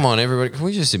don't know. Come on, everybody. Can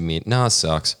we just admit, Nas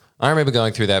sucks? I remember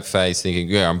going through that phase thinking,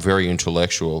 yeah, I'm very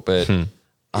intellectual, but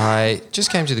I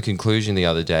just came to the conclusion the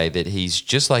other day that he's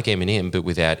just like Eminem, but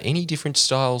without any different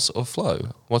styles of flow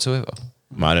whatsoever.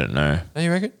 I don't know. Don't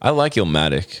you reckon? I like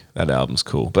Illmatic. That album's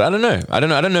cool. But I don't know. I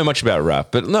don't know much about rap.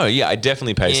 But no, yeah, I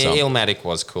definitely pay Yeah, some. Illmatic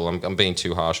was cool. I'm being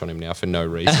too harsh on him now for no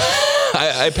reason.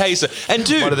 I pay some. And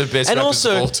dude, One of the best and rappers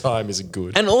also, of all time is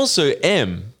good. And also,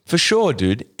 M, For sure,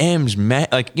 dude. M's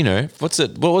like, you know, what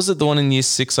was it? The one in year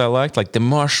 6 I liked, like the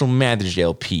Marshall Mathers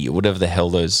LP or whatever the hell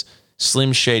those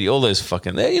Slim Shady, all those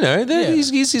fucking,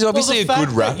 he's obviously a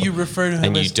good rapper. You refer to him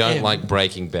And you as don't M. like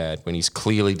Breaking Bad when he's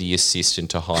clearly the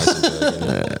assistant to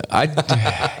Heisenberg. I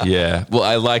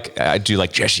do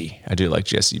like Jesse. I do like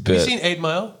Jesse, Have you but seen 8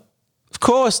 Mile? of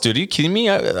course, dude. Are you kidding me?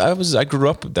 I grew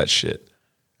up with that shit.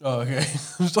 Oh, okay. I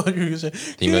thought you were going to say,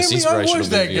 The most inspirational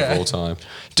movie of all time.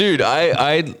 Dude,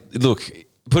 I look,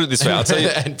 put it this way, I'll tell you.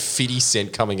 And 50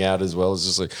 Cent coming out as well is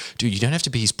just like, dude, you don't have to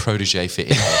be his protege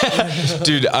forever.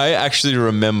 Dude, I actually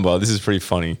remember, this is pretty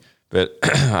funny, but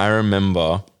I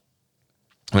remember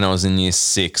when I was in year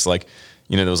 6, like,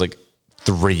 you know, there was like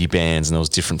 3 bands and there was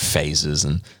different phases.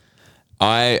 And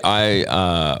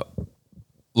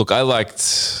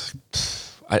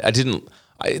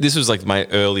this was like my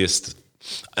earliest,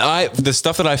 the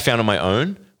stuff that I found on my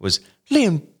own was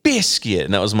Limp Bizkit,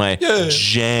 and that was my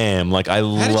jam. Like, How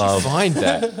did you find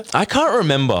that? I can't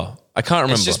remember.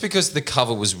 It's just because the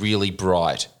cover was really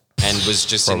bright and was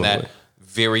just in that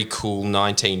very cool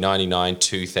 1999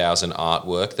 2000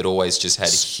 artwork that always just had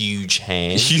huge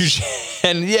hands. Huge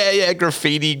hand,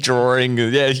 graffiti drawing,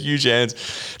 huge hands.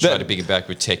 Try to big it back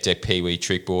with Tech Deck Pee Wee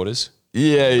trick borders.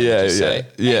 Yeah.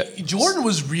 Jordan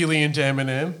was really into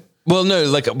Eminem. Well, no,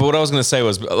 like, but what I was going to say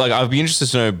was, like, I'd be interested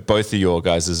to know both of your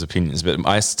guys' opinions, but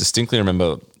I distinctly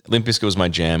remember Limp Bizkit was my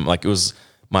jam. Like, it was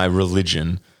my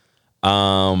religion.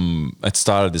 It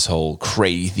started this whole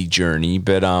crazy journey,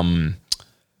 but I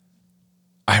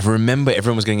remember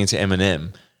everyone was getting into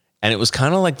Eminem, and it was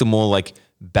kind of like the more like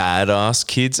badass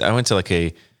kids. I went to like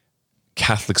a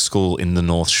Catholic school in the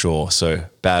North Shore, so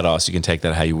badass, you can take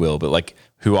that how you will, but like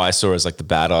who I saw as like the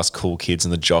badass cool kids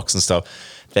and the jocks and stuff,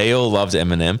 they all loved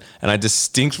Eminem, and I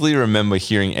distinctly remember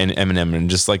hearing Eminem and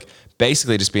just like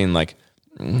basically just being like,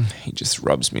 he just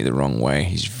rubs me the wrong way.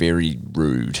 He's very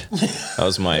rude. That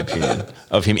was my opinion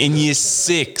of him in year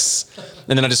 6.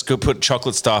 And then I just go put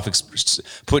chocolate starfish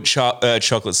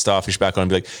back on and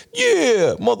be like,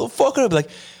 yeah, motherfucker. I'd be like,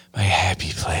 my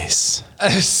happy place.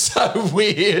 That's so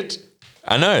weird.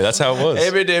 I know, that's how it was.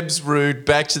 Eminem's rude.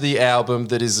 Back to the album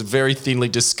that is a very thinly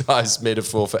disguised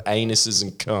metaphor for anuses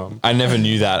and cum. I never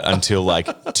knew that until like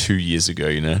 2 years ago,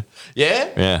 you know? Yeah?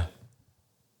 Yeah.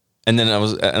 And then I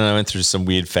went through some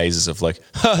weird phases of like,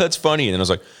 oh, that's funny. And then I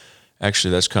was like, actually,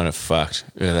 that's kind of fucked.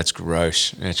 Yeah, that's gross.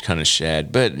 That's kind of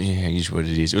sad. But yeah, it is what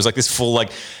it is. It was like this full,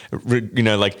 like, you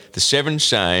know, like the 7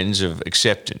 signs of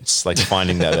acceptance, like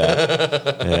finding that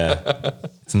out. Yeah.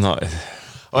 It's not.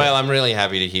 Well, I'm really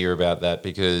happy to hear about that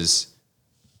because,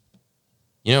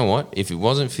 you know what? If it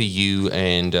wasn't for you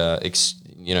and,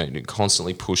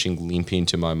 constantly pushing Limp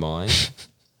into my mind,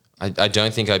 I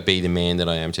don't think I'd be the man that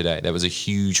I am today. That was a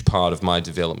huge part of my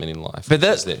development in life. But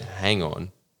hang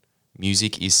on,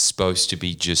 music is supposed to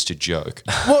be just a joke.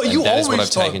 Well, you that is always what I've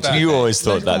thought taken that. to. You always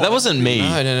thought that. That wasn't me.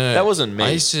 No. That wasn't me. I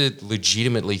used to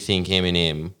legitimately think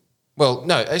Eminem. Well,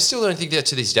 no, I still don't think that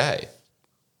to this day.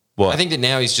 What? I think that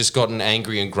now he's just gotten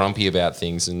angry and grumpy about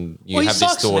things, and you Well, he have this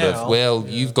sucks thought now. of, well,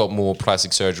 you've got more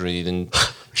plastic surgery than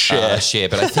Cher,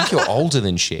 but I think you're older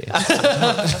than Cher.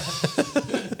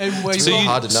 And when It's really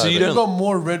hard to know. you've got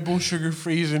more Red Bull sugar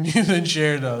free than you than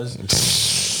Cher does.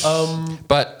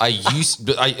 But and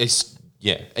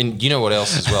you know what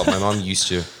else as well? My mum used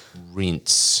to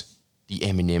rinse the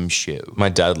Eminem show, My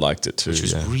dad liked it too. which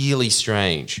was yeah. really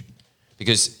strange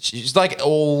because she's like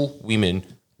all women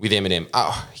with Eminem.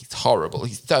 Oh, he's horrible.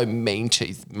 He's so mean to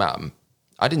his mum.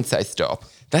 I didn't say stop.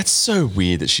 That's so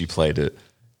weird that she played it.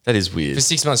 That is weird. For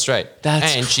 6 months straight.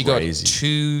 That's and she crazy. got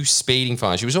 2 speeding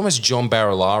fines. She was almost John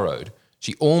Barilaro'd.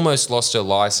 She almost lost her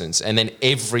license. And then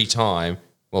every time,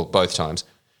 well, both times,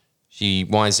 she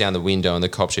winds down the window and the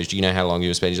cop says, do you know how long you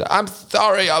were speeding? She's like, I'm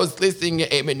sorry, I was listening to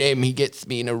Eminem. He gets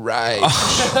me in a rage.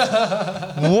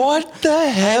 What the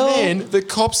hell? And then the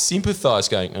cops sympathise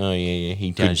going, oh, yeah,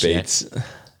 he Good does that. beats.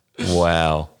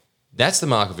 Wow. That's the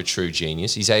mark of a true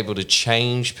genius. He's able to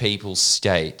change people's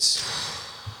states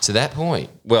to that point.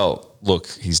 Well, look,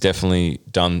 he's definitely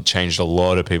changed a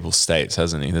lot of people's states,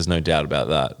 hasn't he? There's no doubt about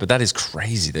that. But that is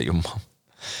crazy that your mum.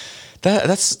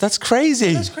 That's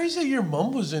crazy. That's crazy that your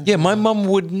mom was in. Yeah, my mum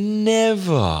would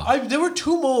never. There were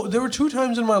 2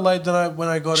 times in my life that when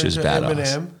I got She was into badass.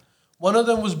 Eminem. One of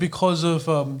them was because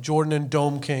of Jordan and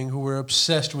Dome King, who were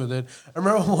obsessed with it. I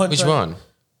remember one. Which time,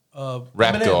 one?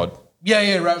 Rap Eminem. God.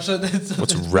 Yeah, rap. So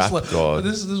What's Rap God?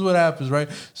 This is what happens, right?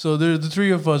 So the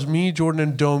 3 of us, me, Jordan,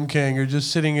 and Dome King, are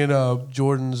just sitting in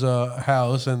Jordan's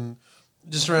house and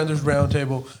just around this round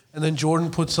table, and then Jordan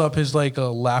puts up his like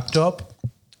laptop.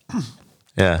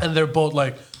 Yeah. And they're both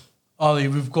like, Ollie,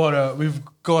 we've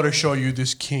gotta show you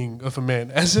this king of a man.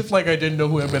 As if like I didn't know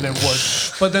who Eminem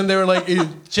was. But then they were like,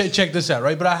 check this out,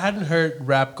 right? But I hadn't heard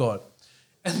Rap God.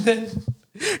 And then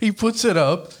he puts it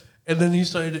up, and then he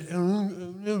started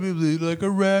like a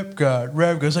rap god.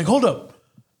 Rap god's like, hold up.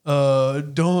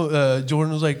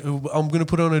 Jordan was like, I'm gonna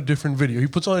put on a different video. He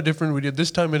puts on a different video. This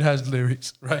time it has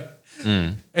lyrics, right?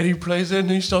 And he plays it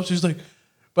and he stops. He's like,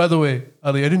 by the way,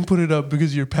 Ali, I didn't put it up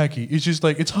because you're packy. It's just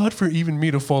like, it's hard for even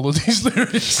me to follow these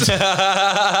lyrics.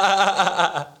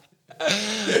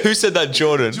 Who said that,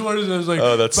 Jordan? Jordan was like,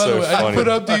 Oh, that's by so the way, I funny. put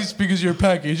up these because you're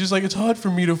packy. It's just like, it's hard for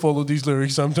me to follow these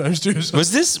lyrics sometimes too. So,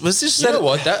 Was this You know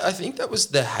what? I think that was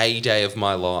the heyday of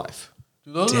my life.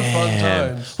 those are fun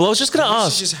times. Well, I was just gonna I used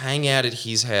ask. to just hang out at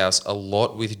his house a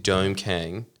lot with Dome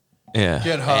Kang. Yeah.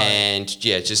 Get high. And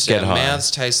yeah, just Get our high.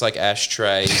 mouths taste like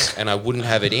ashtrays, and I wouldn't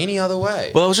have it any other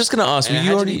way. Well, I was just gonna ask. and it You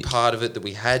had already. to be part of it that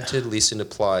we had to listen to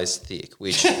Plies Thick,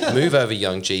 which move over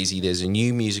Young Jeezy. There's a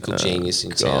new musical genius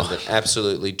in town that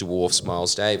absolutely dwarfs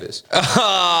Miles Davis.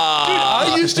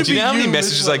 I used to Do you be know how many you,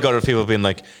 messages Miss I got of people being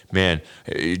like, "Man,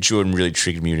 Jordan really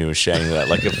triggered me when he was saying that."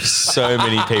 Like, so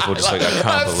many people just like, I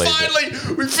can't believe it.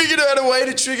 Finally, we figured out a way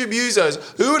to trigger musos.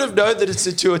 Who would have known that it's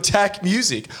to attack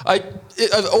music?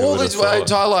 All would this have my thought?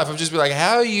 entire life, I've just been like,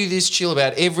 how are you this chill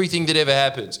about everything that ever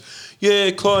happens?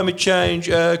 Yeah, climate change,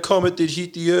 comet that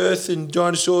hit the Earth, and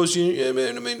dinosaurs. Yeah,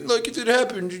 man. I mean, like if it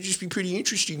happened, it'd just be pretty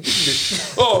interesting, wouldn't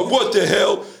it? Oh, what the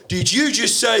hell? Did you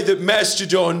just say that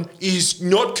Mastodon is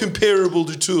not comparable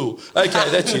to Tool? Okay,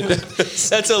 that's it.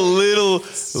 That's a little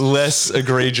less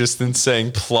egregious than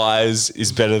saying Plies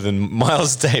is better than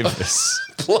Miles Davis.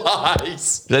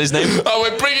 Plies. Is that his name? Oh,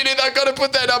 we're bringing it. I've got to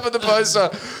put that up at the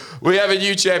poster. We have a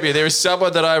new champion. There is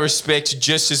someone that I respect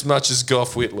just as much as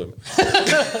Gough Whitlam.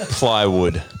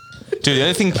 Plywood. Dude, the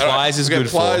only thing Plies is good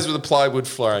Plies for. with a plywood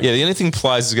flooring. Yeah, the only thing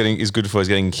Plies is good for is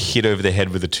getting hit over the head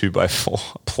with a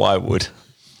 2x4 plywood.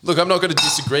 Look, I'm not going to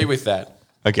disagree with that.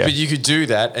 Okay. But you could do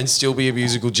that and still be a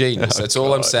musical genius. That's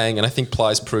all I'm saying, and I think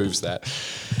Plies proves that.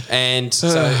 And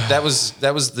so that was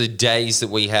the days that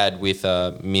we had with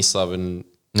Miss Love and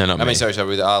No, not me. sorry,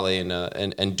 with Ali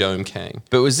and Dome Kang.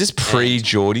 But was this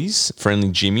pre-Geordies, Friendly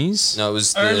Jimmies? No, it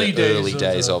was the early early days,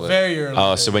 days of it. Very early.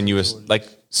 Oh, days. so when you were like,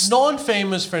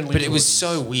 Non-famous friendly. But it was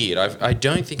so weird. I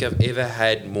don't think I've ever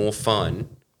had more fun.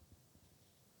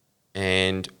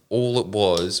 And all it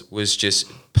was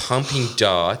just pumping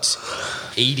darts,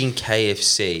 eating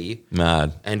KFC,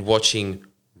 mad. and watching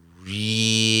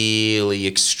really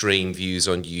extreme views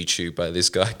on YouTube by this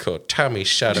guy called Tommy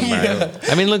Sotomayor.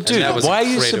 I mean, look, dude, that was why are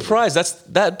you incredible.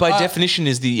 surprised? That by definition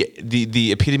is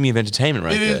the epitome of entertainment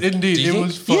right It there. is, indeed, Do you it think?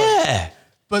 was fun. Yeah.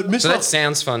 But Miss So Love, that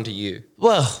sounds fun to you.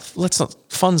 Well, let's not.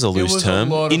 Fun's a loose was a term.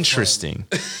 lot of Interesting.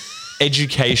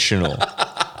 Educational.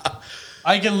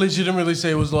 I can legitimately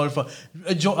say it was a lot of fun.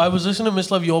 I was listening to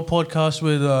Miss Love, your podcast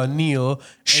with Neil. and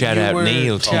Shout you out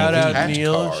Neil, Shout Tom. out Cat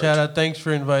Neil. card. Shout out. Thanks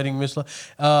for inviting Miss Love.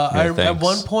 At thanks.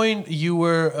 one point, you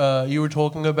were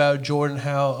talking about Jordan,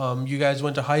 how you guys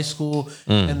went to high school,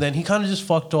 and then he kind of just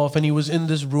fucked off, and he was in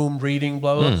this room reading,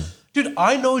 blah, blah, blah. Dude,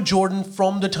 I know Jordan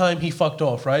from the time he fucked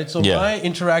off, right? So Yeah. my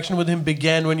interaction with him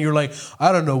began when you're like,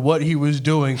 I don't know what he was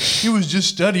doing. He was just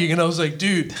studying, and I was like,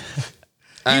 dude,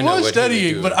 I he know was what studying,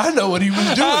 doing. but I know what he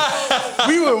was doing.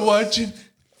 We were watching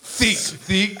thick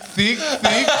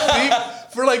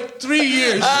for like 3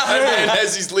 years. Man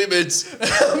has his limits.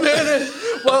 Man,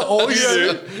 well, oh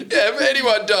yeah. Yeah,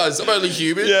 anyone does. I'm only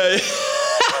human. Yeah.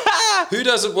 Who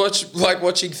doesn't like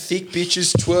watching thick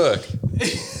bitches twerk?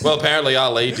 Well, apparently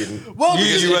Ali didn't. Well, you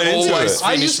because went into always it.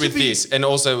 I finished used to with be- this, and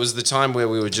also it was the time where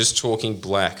we were just talking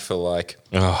black for like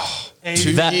 2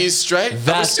 That- years straight.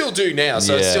 that- we still do now,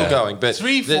 so it's still Yeah. going. But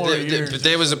 3-4 years. But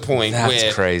there was a point That's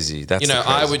where crazy. That's the I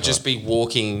crazy would part. just be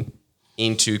walking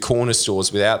into corner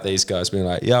stores without these guys being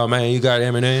like, "Yo, man, you got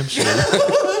M&M's?"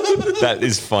 That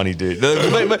is funny, dude.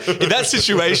 That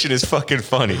situation is fucking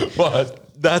funny. What?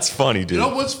 That's funny, dude. You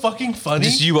know what's fucking funny?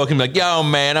 Just you walking like, yo,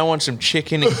 man, I want some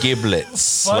chicken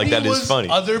giblets. Funny Like that is was funny.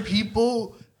 Other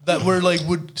people that were like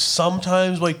would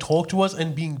sometimes like talk to us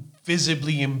and being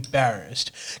visibly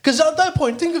embarrassed. Because at that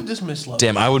point, think of this, Miss Love.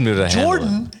 Damn, I wouldn't be able to handle it.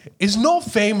 Jordan is not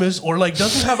famous or like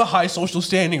doesn't have a high social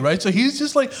standing, right? So he's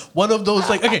just like one of those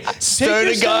like, okay,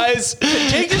 Stoner guys.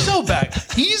 Take yourself back.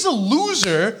 He's a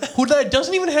loser who that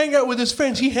doesn't even hang out with his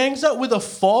friends. He hangs out with a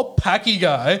fob packy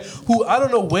guy who I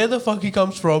don't know where the fuck he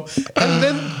comes from, and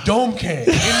then Dome Kang.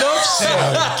 Enough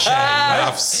said. Right?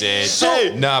 Enough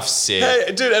said. Enough said.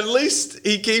 Hey, dude, at least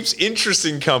he keeps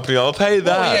interesting company. I'll pay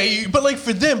that. Oh, yeah, but like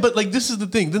for them, but like this is the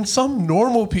thing. Then some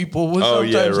normal people would Oh,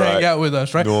 yeah, sometimes hang right. out with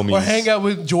us, right? Normies. Or hang out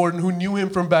with Jordan, who knew him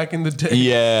from back in the day.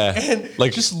 Yeah. And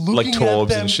like just like looking at Torbs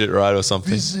them and shit, right? Or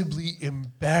something. visibly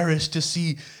embarrassed to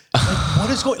see like, what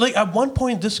is going. Like at one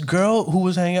point, this girl who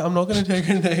was hanging out, I'm not going to take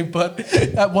her name, but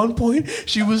at one point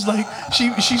she was like,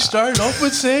 she started off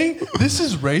with saying, "This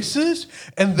is racist,"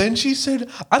 and then she said,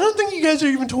 "I don't think you guys are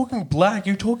even talking black.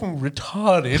 You're talking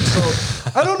retarded."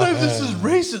 So I don't know if this is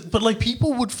racist, but like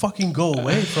people would fucking go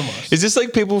away from us. Is this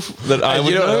like people that I And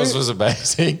would you know what know? else was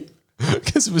amazing?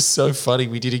 Because it was so funny,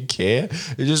 we didn't care.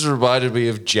 It just reminded me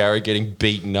of Jared getting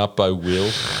beaten up by Will,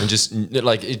 and just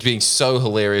like it being so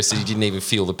hilarious that he didn't even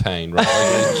feel the pain. Right,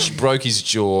 like, it broke his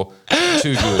jaw.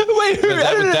 Too good. Wait, But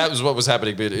that was what was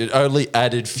happening, but it only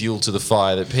added fuel to the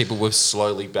fire that people were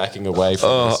slowly backing away from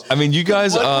us. I mean, you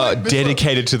guys What- are wait,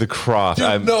 dedicated to the craft.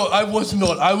 Dude, no, I was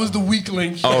not. I was the weak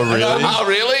link. Oh, really? Oh,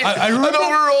 really? I remember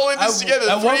thought we were all in this together,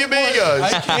 at three one point, amigos.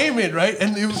 I came in, right?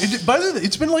 And by the way,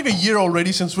 it's been like a year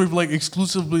already since we've like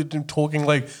exclusively been talking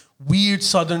like weird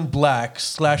Southern black /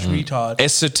 retard.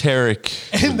 Esoteric.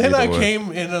 would And then be the I word.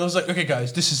 came in and I was like, okay,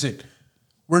 guys, this is it.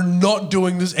 We're not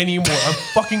doing this anymore. I'm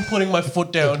fucking putting my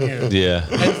foot down here. Yeah.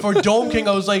 And for Dome King,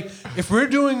 I was like, if we're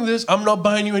doing this, I'm not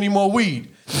buying you any more weed.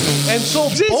 And so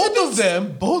both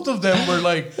of them were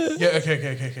like, yeah,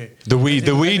 okay. The weed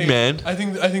I think- man. I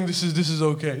think this is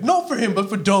okay. Not for him, but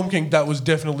for Dome King, that was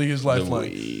definitely his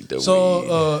lifeline.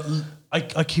 the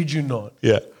I kid you not.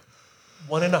 Yeah.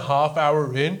 1.5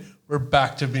 hours in, we're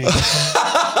back to being.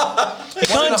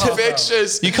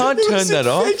 Infectious. You can't turn that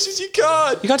off. Infectious, you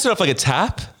can't. You can't turn it off like a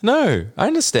tap. No, I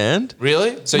understand.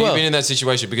 Really? So Well- you've been in that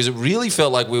situation because it really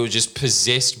felt like we were just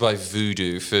possessed by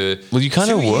voodoo for Well, you kind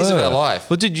 2 of were. years of our life.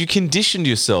 Well, dude, you conditioned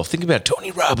yourself. Think about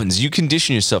Tony Robbins. You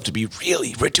condition yourself to be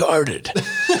really retarded.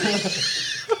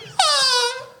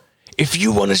 If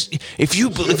you want to, if you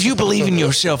believe in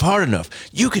yourself hard enough,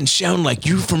 you can sound like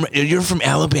you're from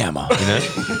Alabama. You know,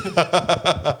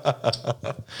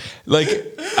 like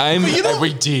I'm.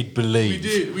 we did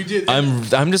believe. We did.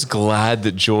 I'm just glad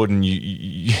that Jordan,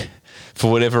 you for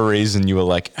whatever reason, you were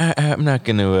like, I'm not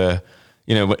going to.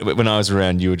 You know, when I was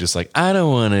around, you were just like, I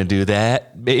don't want to do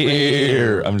that.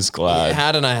 Beer. I'm just glad.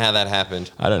 How don't know how that happened.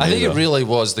 I don't I think either. it really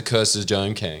was the curse of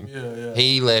Dome King. Yeah.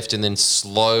 He left and then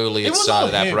slowly it was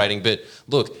started all him. apparating. But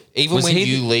look, even Was when he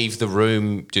you the- leave the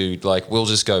room, dude, like we'll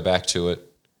just go back to it.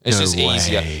 It's No just way.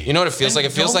 easier. You know what it feels And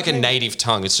like? It feels Dome like a King- native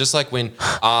tongue. It's just like when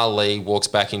Ali walks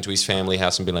back into his family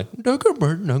house and be like, that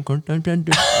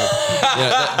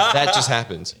just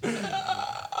happens.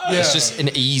 It's just an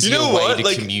easier way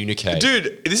to communicate.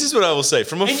 Dude, this is what I will say.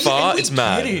 From afar, we it's get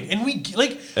mad. it. And we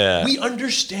like Yeah. we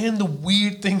understand the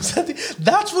weird things.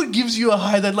 That's what gives you a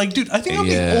high. That like, dude, I think I'm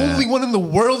Yeah. the only one in the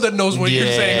world that knows what you're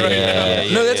saying right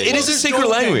now. No, it is a There's secret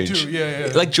Dome King language. too. Yeah.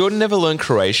 Like Jordan never learned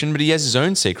Croatian, but he has his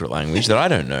own secret language that I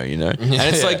don't know. You know, and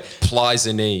it's like plies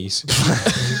and knees.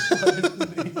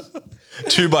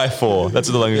 2x4. That's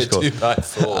what the language is called.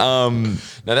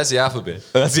 2x4. No, that's the alphabet.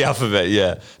 That's the alphabet,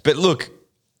 yeah. But look,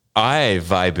 I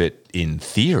vibe it in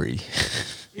theory.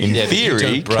 In Yeah, but you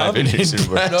theory, don't bribe it in combination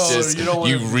works. practice. No, you don't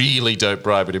wanna- You really don't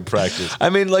bribe it in practice. I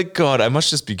mean, like, God, I must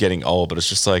just be getting old, but it's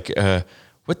just like,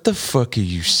 what the fuck are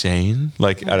you saying?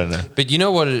 Like, I don't know. But you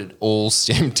know what it all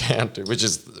stemmed down to, which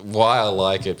is why I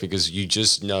like it, because you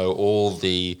just know all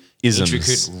the Isms.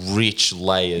 intricate, rich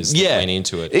layers Yeah. that went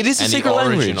into it. It is a And the secret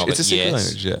origin language. of It's it, a secret yes.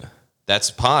 language, yeah.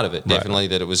 That's part of it, definitely,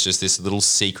 that it was just this little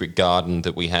secret garden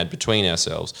that we had between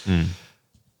ourselves.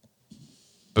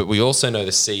 But we also know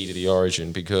the seed of the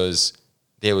origin, because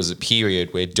there was a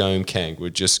period where Dome King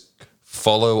would just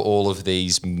follow all of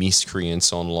these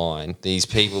miscreants online, these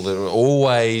people that were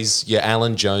always your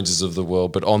Alan Joneses of the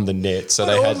world, but on the net. So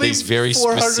they had only these very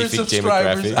 400 specific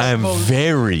subscribers. demographics. I am suppose.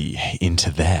 very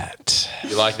into that.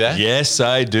 You like that? Yes,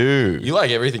 I do. You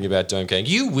like everything about Dome King.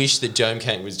 You wish that Dome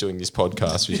King was doing this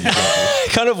podcast with you. don't you? I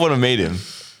kind of want to meet him.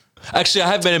 Actually, I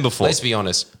have met him before. Let's be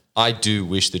honest. I do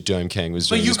wish that Dome King was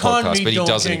But doing you this can't podcast, meet but he Dome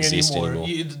doesn't King exist anymore.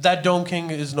 anymore. That Dome King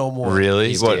is no more. Really?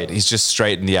 He's What? dead. He's just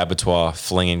straight in the abattoir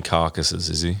flinging carcasses,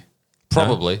 is he?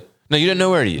 Probably. No, you don't know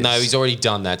where he is. No, he's already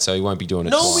done that, so he won't be doing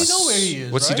it No, twice. we know where he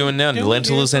is. What's he right? doing now? Didn't we hear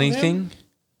Lentils from him? anything?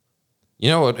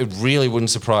 You know what? It really wouldn't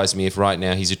surprise me if right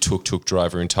now he's a tuk-tuk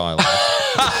driver in Thailand.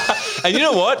 And you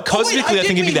know what? Oh, wait, Cosmically, I did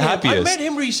think he'd be meet the him. happiest. I met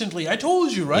him recently. I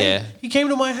told you, right? Yeah. He came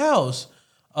to my house.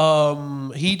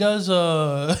 He does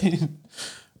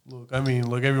look,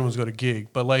 everyone's got a gig,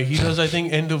 but like he does, I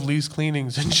think, end of lease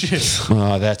cleanings and shit.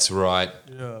 Oh, that's right.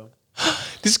 Yeah.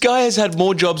 This guy has had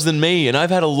more jobs than me, and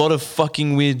I've had a lot of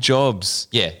fucking weird jobs.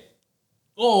 Yeah.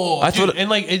 Oh, I dude, thought and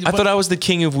like I thought I was the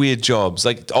king of weird jobs,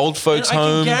 like old folks I can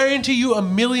home. guarantee you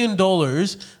 $1 million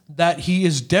that he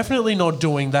is definitely not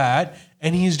doing that,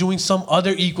 and he's doing some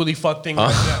other equally fucked thing right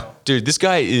now. Dude, this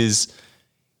guy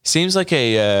seems like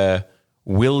a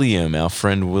William, our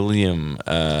friend William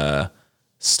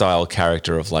style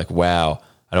character of like, wow,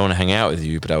 I don't want to hang out with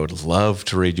you, but I would love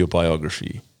to read your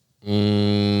biography.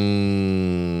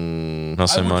 Not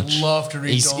so I would much. love to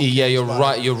read. You're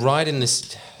right. You're right in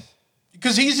this.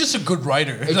 Because he's just a good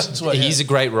writer. That's why He's a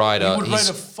great writer. He would He's-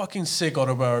 write a fucking sick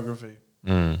autobiography.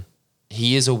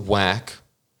 He is a whack,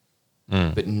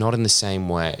 but not in the same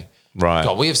way. Right.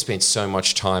 God, we have spent so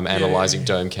much time analyzing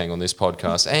Dome Kang on this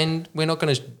podcast, and we're not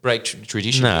going to break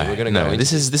tradition. No, We're going to go into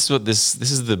this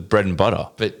is the bread and butter.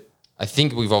 But I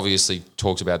think we've obviously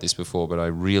talked about this before, but I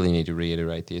really need to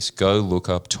reiterate this. Go look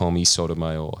up Tommy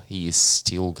Sotomayor. He is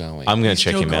still going. I'm going He's to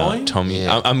check still him going? out, Tommy.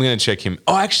 Yeah. I'm going to check him.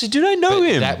 Oh, actually, dude, I know But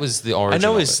him. that was the I origin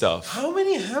know of his it. stuff. How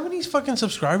many fucking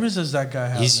subscribers does that guy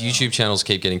have? His now? YouTube channels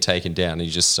keep getting taken down, and he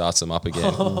just starts them up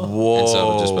again. Whoa. And so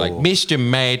it'll just be like, Mr.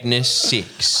 Madness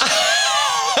 6.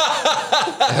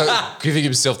 Giving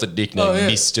himself the nickname Oh, yeah.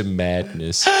 Mr.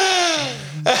 Madness.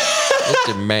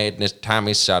 Mr. Madness,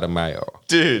 Tommy Sotomayor.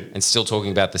 Dude. And still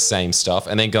talking about the same stuff,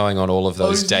 and then going on all of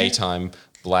those is he? daytime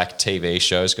black TV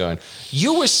shows going,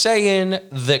 you were saying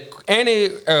that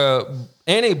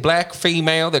any black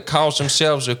female that calls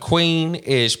themselves a queen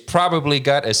is probably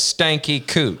got a stanky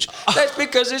cooch. That's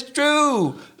because it's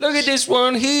true. Look at this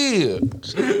one here.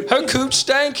 Her cooch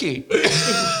stanky.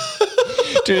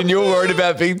 Dude, and you're worried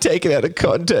about being taken out of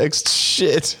context.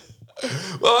 Shit.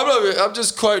 Well, I'm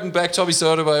just quoting back Tommy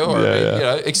Sotomayor. I mean, yeah. You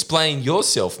know, explain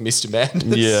yourself, Mr.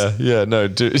 Madness. Yeah, no,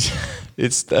 dude.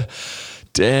 It's the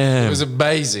damn. It was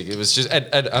amazing. It was just,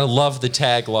 and I love the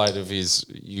tagline of his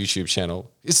YouTube channel.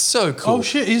 It's so cool. Oh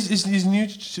shit! His new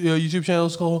YouTube channel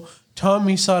is called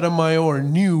Tommy Sotomayor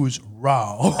News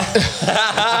Raw.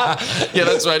 Yeah,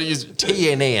 that's right. He used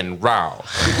TNN Raw.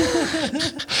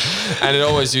 And it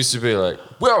always used to be like,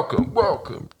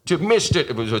 welcome to Mr.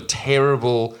 It was a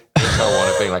terrible echo on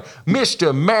it being like,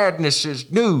 Mr. Madness's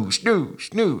news,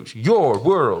 your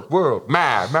world,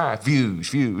 my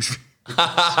views.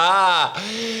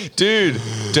 Dude,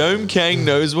 Dome Kang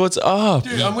knows what's up.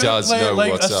 Dude, I'm gonna does play know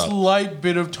like what's a up. slight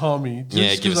bit of Tommy, just Yeah,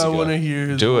 give because us a I go. want to hear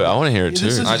his. Do it. I want to hear it This too.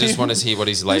 is I just him- want to hear what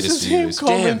his This latest is view him is.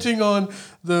 commenting on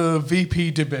the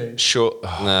VP debate. Sure.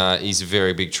 Nah, he's a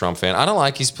very big Trump fan. I don't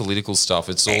like his political stuff.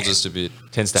 It's all just a bit.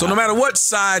 Tends to So no happen. matter what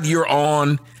side you're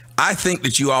on, I think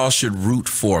that you all should root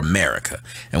for America.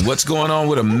 And what's going on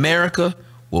with America?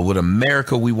 Well, with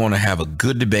America, we want to have a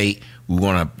good debate. We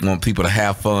want people to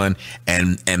have fun,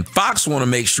 and Fox want to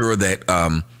make sure that.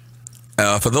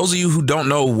 For those of you who don't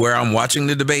know where I'm watching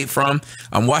the debate from,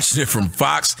 I'm watching it from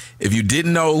Fox. If you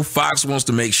didn't know, Fox wants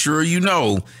to make sure you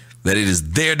know that it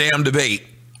is their damn debate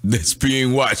that's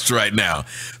being watched right now.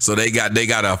 So they got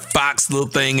a Fox little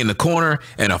thing in the corner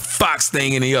and a Fox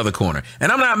thing in the other corner.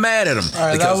 And I'm not mad at them. All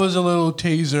right, that was a little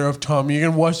taser of Tommy. You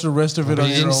can watch the rest of it But on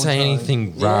he your didn't own say time.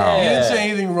 anything raw. He didn't say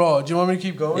anything raw. Do you want me to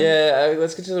keep going? Yeah,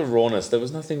 let's get to the rawness. There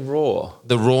was nothing raw.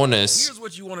 The rawness. Here's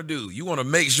what you want to do. You want to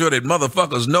make sure that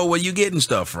motherfuckers know where you're getting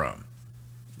stuff from.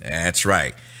 That's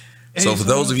right. So for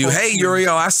those of you, hey,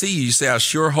 Uriel, I see you. You say, I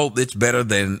sure hope it's better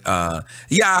than,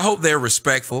 yeah, I hope they're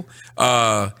respectful.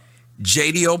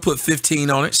 JDO put 15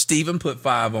 on it. Steven put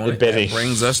 5 on it. Betty. That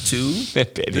brings us to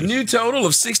Betty. the new total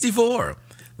of 64.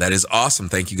 That is awesome.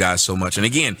 Thank you guys so much. And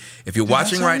again, if you're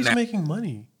watching That's how right he's now, making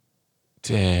money.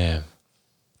 Damn.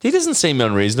 He doesn't seem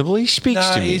unreasonable. He speaks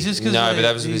Nah, to me. he's just 'cause, No, like, but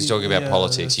that was when he's talking about yeah,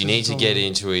 politics. that's You need to just get all-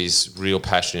 into his real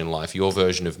passion in life, your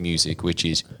version of music, which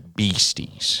is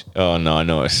beasties. Oh no, I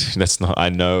know it. That's not. I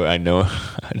know.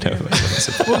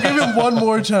 We'll give him one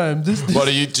more time. This What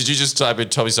are you? Did you just type in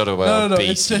Tommy Sotomayor? no. It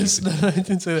Beasties. says, no, I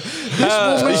didn't say that.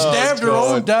 This woman stabbed her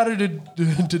own daughter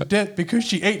to death because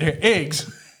she ate her eggs.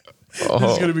 This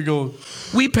is gonna be gold.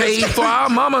 we paid for our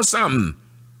mama something.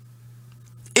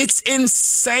 It's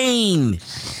insane.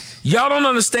 Y'all don't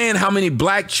understand how many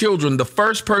black children, the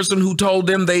first person who told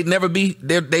them they'd never be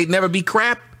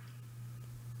crap.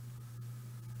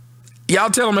 Y'all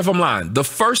tell them if I'm lying. The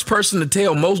first person to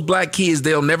tell most black kids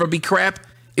they'll never be crap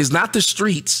is not the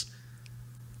streets.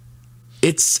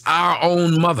 It's our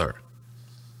own mother.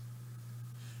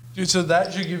 Dude, so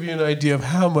that should give you an idea of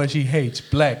how much he hates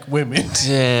black women.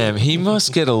 Damn, he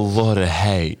must get a lot of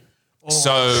hate.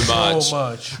 So much. So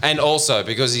much. And also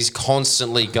because he's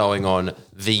constantly going on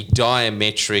the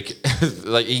diametric,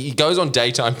 like he goes on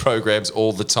daytime programs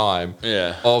all the time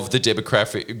Yeah. of the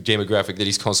demographic that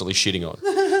he's constantly shitting on.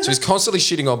 So he's constantly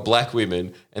shitting on black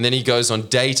women, and then he goes on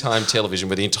daytime television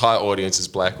where the entire audience is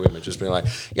black women, just being like,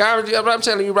 "Yeah, I'm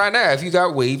telling you right now, if you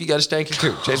got weave, you got to stank your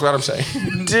cooch." That's what I'm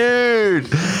saying. Dude,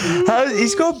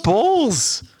 he's got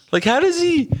balls. Like, how does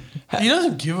he? He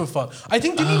doesn't give a fuck. I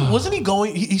think wasn't he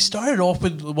going? He started off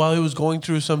with while he was going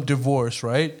through some divorce,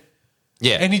 right?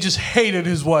 Yeah. And he just hated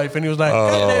his wife, and he was like,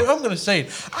 hey, I'm gonna say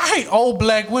it. I hate all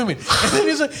black women. And then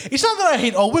he's like, it's not that I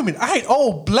hate all women. I hate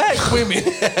all black women.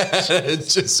 It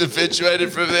just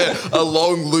eventuated from there a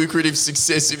long, lucrative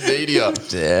success in media.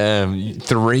 Damn,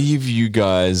 3 of you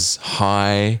guys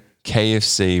high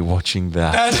KFC watching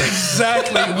that. That's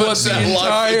exactly what the that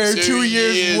like entire for 2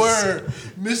 years years? were.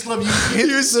 Miss Love, you hit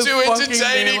It was the too fucking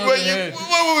entertaining. nail on the head.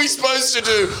 What were we supposed to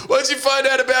do? Once you find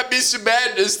out about Mr.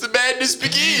 Madness, the madness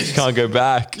begins. Can't go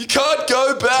back. You can't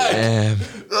go back. Damn.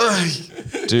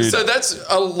 Dude. So that's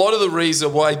a lot of the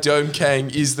reason why Dome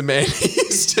Kang is the man he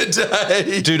is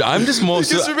today. Dude, I'm just more.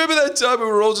 Because remember that time we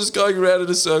were all just going around in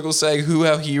a circle saying who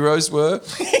our heroes were?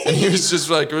 And he was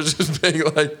just like, I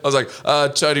was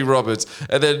like, Tony Roberts.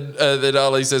 And then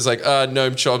Ali says like,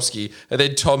 Noam Chomsky. And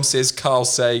then Tom says Carl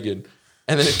Sagan.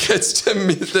 And then it gets to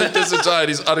me, there's a guy and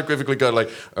he's unequivocally going like,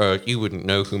 you wouldn't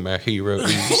know who my hero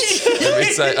is. And we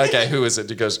say, okay, who is it?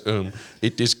 He goes,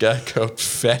 it's this guy called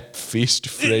Fat Fist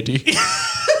Freddy.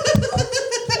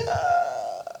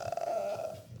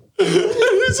 So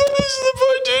this is the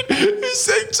point, dude. He's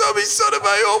saying Tommy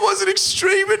Sotomayor wasn't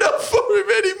extreme enough for him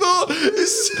anymore.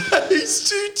 He's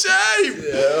too tame.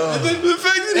 Yeah. And then the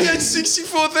fact that he had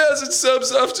 64,000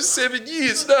 subs after 7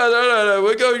 years. No.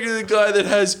 We're going to the guy that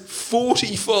has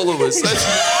 40 followers.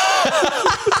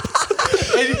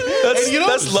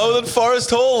 That's lower than Forest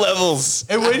Hall levels.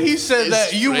 And when he said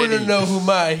that, you Freddy. wouldn't know who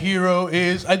my hero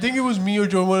is. I think it was me or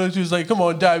Joe one of two was like, come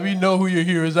on, Dad, we know who your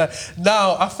hero is.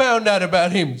 Now, I found out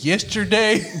about him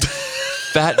yesterday.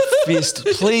 Fat Fist,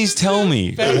 please tell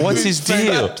me. What's his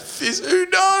deal? Who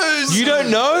knows? You don't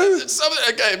know?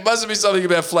 Okay, it must have been something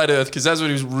about Flat Earth because that's what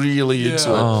he was really into.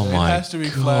 Oh It my has to be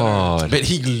flatter. God. But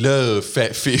he loved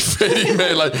Fat Fist Freddy,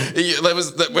 man. Like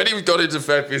when he got into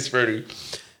Fat Fist Freddy,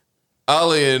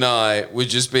 Ali and I would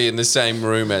just be in the same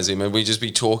room as him and we'd just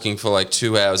be talking for like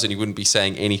 2 hours and he wouldn't be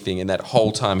saying anything. And that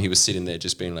whole time he was sitting there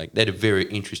just being like, "That's a very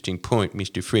interesting point,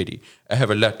 Mr. Freddy. I have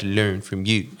a lot to learn from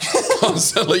you."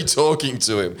 Constantly talking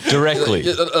to him. Directly.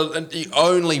 And the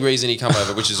only reason he come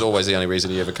over, which is always the only reason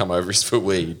he ever come over, is for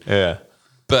weed. Yeah.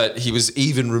 But he was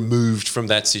even removed from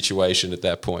that situation at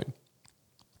that point.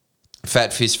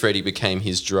 Fat Fist Freddy became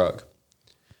his drug.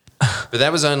 But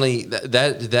that was only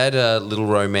that little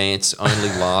romance only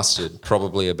lasted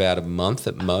probably about a month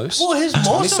at most. Well, Tommy most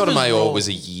of his Sotomayor role- was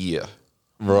a year.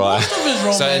 Right. Most of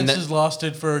his So, and romances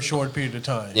lasted for a short period of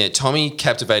time. Yeah, Tommy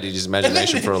captivated his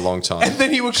imagination for a long time. And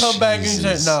then he would come back and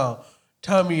say, Jesus. no,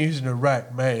 Tommy isn't the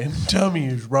right man. Tommy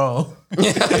is wrong. No,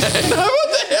 what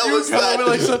the hell He was would come that? with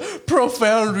like some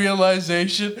profound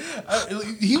realization.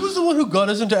 He was the one who got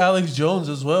us into Alex Jones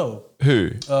as well. Who?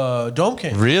 Dome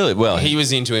King. Really? Well, He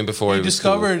was into him before he was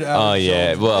Discovered cool. Alex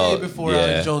yeah, Jones well, way before yeah.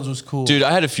 Alex Jones was cool. dude,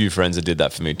 I had a few friends that did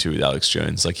that for me too with Alex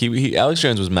Jones. Like Alex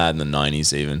Jones was mad in the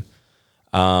 90s even.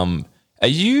 Are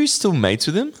you still mates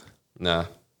with him? Nah,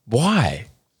 Why?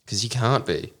 because he can't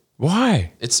be.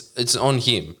 Why? It's on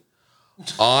him.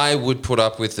 I would put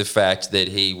up with the fact that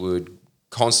he would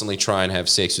constantly try and have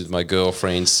sex with my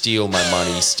girlfriend, steal my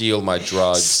money, steal my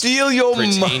drugs, Steal your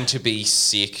money. pretend to be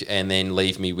sick, and then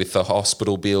leave me with the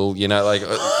hospital bill. You know, like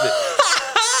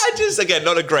Just again,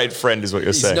 not a great friend is what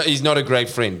you're saying. he's not a great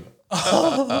friend,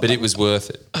 but it was worth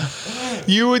it.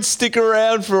 You would stick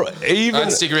around for even.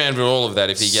 I'd stick around for all of that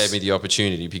if he gave me the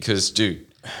opportunity because, dude,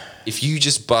 if you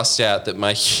just bust out that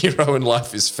my hero in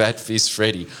life is Fat Fist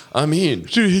Freddy, I'm in.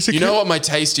 Dude, he's a you know what my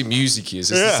taste in music is?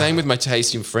 It's the same with my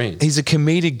taste in friends. He's a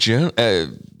comedic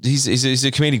he's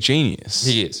a comedic genius.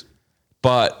 He is.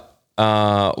 But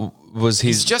was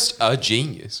He's his just a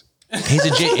genius.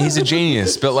 he's a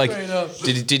genius. But like, Straight up.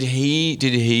 did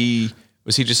he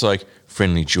was he just like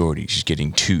friendly Geordie, just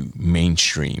getting too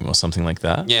mainstream or something like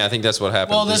that? Yeah, I think that's what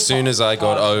happened. Well, as that's soon as I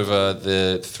got part- over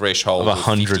the threshold Of of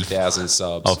 100 50,000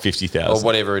 subs. Oh, 50,000. Or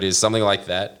whatever it is, something like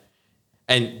that.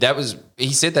 And that was,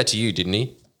 he said that to you, didn't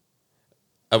he?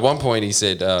 At one point he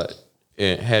said,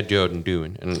 how Jordan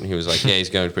doing? And he was like, yeah, he's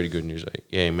going pretty good. And he was like,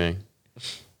 yeah, man.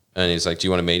 And he's like, do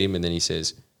you want to meet him? And then he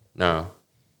says, no.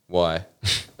 Why?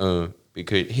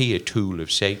 Because he a tool of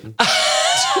Satan.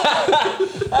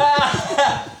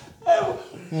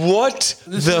 What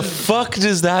the fuck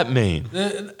does that mean?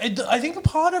 I think a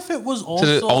part of it was Is it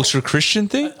also an ultra Christian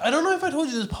thing? I don't know if I told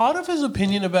you this. Part of his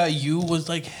opinion about you was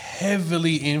like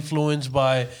heavily influenced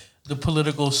by the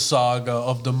political saga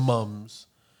of the mums.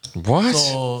 What?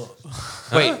 So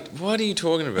Wait, what are you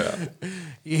talking about?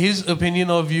 his opinion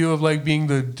of you of like being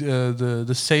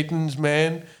the Satan's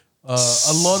man,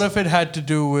 a lot of it had to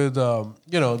do with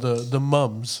the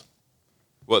mums.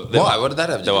 What? Why? What did that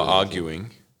have to They do were with it?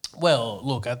 arguing. Well,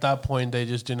 look, at that point they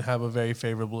just didn't have a very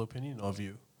favorable opinion of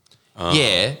you.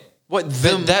 Yeah. What?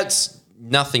 But that's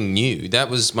nothing new. That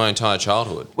was my entire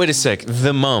childhood. Wait a sec.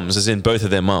 The mums, as in both of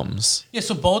their mums. Yeah,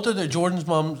 so both of Jordan's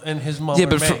mom and his mom Yeah, are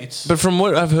but mates. but from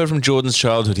what I've heard from Jordan's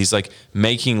childhood, he's like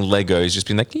making Lego. He's just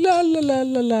been like la la la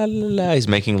la la la la. He's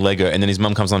making Lego, and then his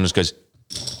mum comes on and just goes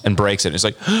and breaks it. And it's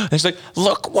like, and he's like,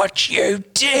 look what you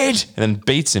did, and then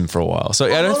beats him for a while. So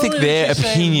I don't think their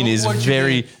opinion is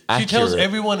very accurate. She tells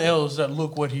everyone else that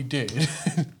look what he did.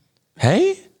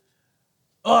 Hey,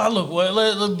 Oh, look,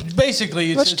 well,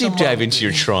 basically, let's deep dive into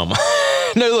your trauma.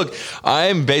 No, look,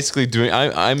 I'm basically doing.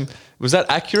 I'm. Was that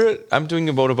accurate? I'm doing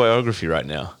a autobiography right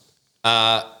now.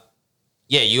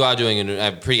 Yeah, you are doing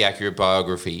a pretty accurate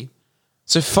biography.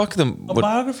 So fuck them. A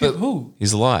biography of who?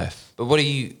 His life. But what are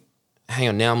you... Hang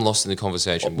on, now I'm lost in the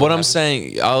conversation. What I'm happened?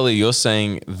 saying, Ali, you're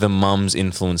saying the mums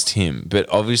influenced him, but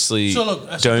obviously So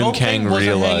look, Dome Kang wasn't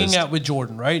hanging realized. out with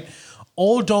Jordan, right?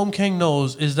 All Dome King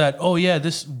knows is that, oh yeah,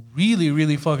 this really,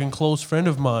 really fucking close friend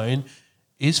of mine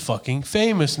is fucking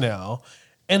famous now,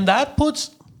 and that puts.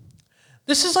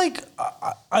 This is like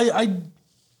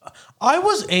I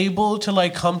was able to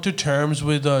like come to terms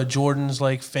with Jordan's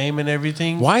like fame and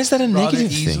everything. Why is that a rather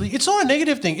negative easily. thing? It's not a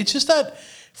negative thing. It's just that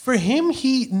for him,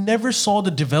 he never saw the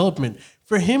development.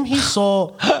 For him, he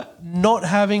saw not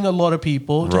having a lot of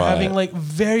people to Right. having like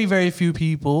very, very few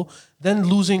people, then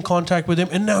losing contact with him,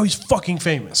 and now he's fucking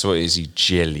famous. So is he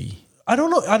jelly? I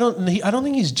don't know. I don't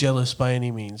think he's jealous by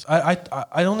any means. I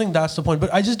don't think that's the point.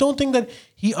 But I just don't think that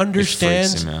he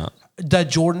understands him out. that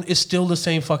Jordan is still the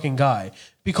same fucking guy.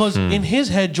 Because in his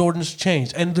head, Jordan's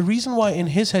changed. And the reason why in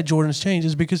his head Jordan's changed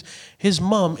is because his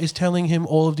mom is telling him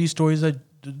all of these stories that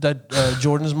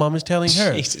Jordan's mom is telling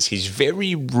her. Jesus, he's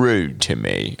very rude to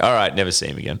me. All right, never see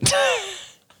him again.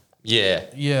 Yeah,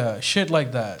 Yeah, shit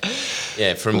like that.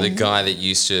 yeah, from the guy that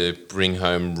used to bring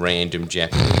home random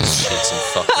Japanese shits and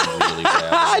fuck them really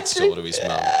loud next door to his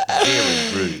mum.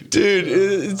 Very rude. Dude,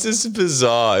 it's just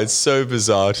bizarre. It's so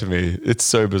bizarre to me. It's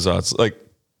so bizarre. It's like,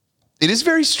 it is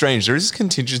very strange. There is this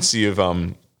contingency of,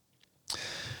 I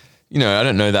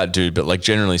don't know that dude, but like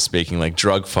generally speaking, like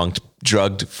drugged fucked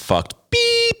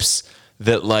beeps,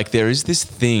 that like there is this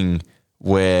thing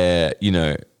where,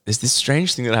 there's this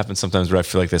strange thing that happens sometimes where I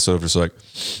feel like they're sort of just like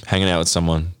hanging out with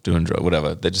someone, doing drugs,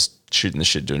 whatever. They're just shooting the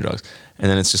shit, doing drugs. And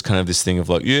then it's just kind of this thing of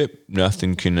like, yep,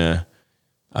 nothing can,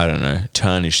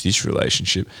 tarnish this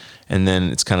relationship. And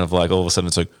then it's kind of like all of a sudden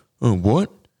it's like, oh,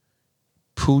 what?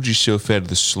 Pulled yourself out of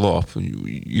the slop.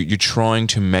 You're trying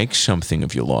to make something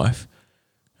of your life.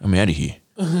 I'm out of here.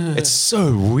 It's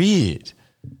so weird.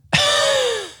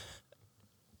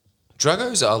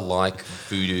 Druggos are like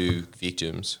voodoo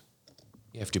victims.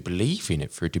 You have to believe in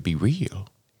it for it to be real.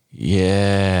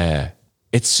 Yeah.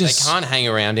 It's They just. can't hang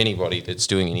around anybody that's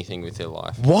doing anything with their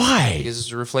life Why? because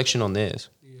it's a reflection on theirs.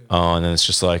 Oh, and then it's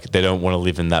just like they don't want to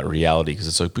live in that reality because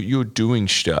it's like, but you're doing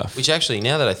stuff. Which actually,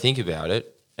 now that I think about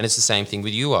it, and it's the same thing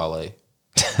with you, Ali,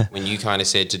 when you kind of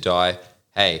said to Di,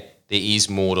 hey, there is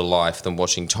more to life than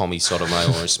watching Tommy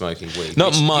Sotomayor and smoking weed.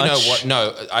 Not Which, much. You know what?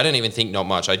 No, I don't even think not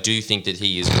much. I do think that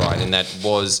he is right, and that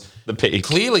was The peak.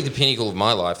 clearly the pinnacle of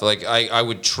my life. Like, I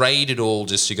would trade it all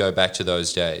just to go back to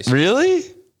those days. Really?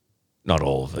 Not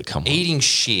all of it. Come on. Eating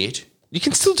shit, You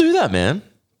can still do that, man.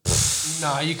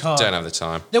 Nah, you can't. don't have the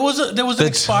time. There was an The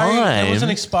expiry. There was an time-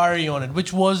 expiry on it,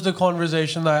 which was the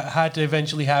conversation that I had to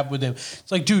eventually have with him.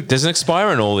 It's like, dude, There's an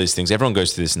expire in all these things. Everyone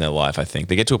goes through this in their life, I think.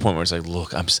 They get to a point where it's like,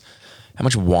 look, how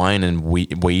much wine and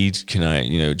weed can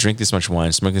I, drink this much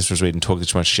wine, smoke this much weed, and talk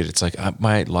this much shit? It's like,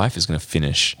 my life is going to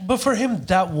finish. but for him,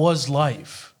 that was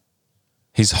life.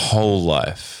 His whole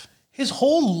life. His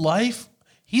whole life,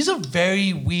 he's a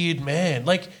very weird man.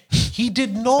 Like, he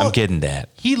did not. I'm getting that.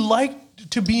 He liked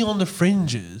to be on the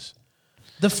fringes.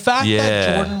 The fact Yeah.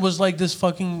 that Jordan was like this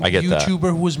fucking I get that. YouTuber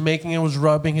who was making and was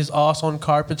rubbing his ass on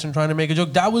carpets and trying to make a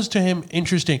joke, that was to him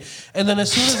interesting. And then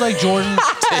as soon as like Jordan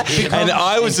And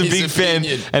I was a in his big fan,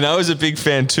 opinion. and I was a big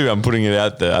fan too. I'm putting it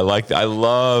out there. I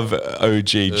love OG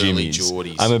Jimmy's.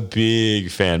 Geordies. I'm a big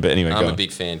fan. But anyway, I'm go. a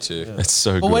big fan too. It's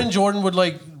so But good. when Jordan would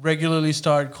like regularly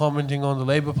start commenting on the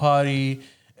Labour Party,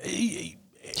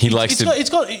 he likes to, it's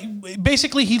got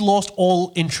basically he lost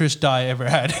all interest I ever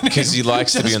had because he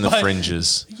likes to be Just on the by-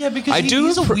 fringes. Yeah, because I do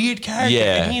he's a appre- weird character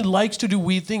Yeah. and he likes to do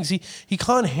weird things. He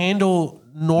can't handle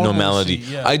Normality.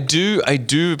 Yeah. I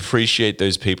do appreciate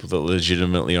those people that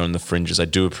legitimately are on the fringes. I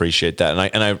do appreciate that,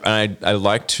 and I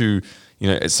like to, you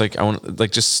know, it's like I want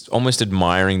like just almost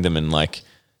admiring them and like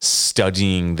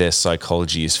studying their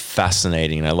psychology is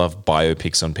fascinating. And I love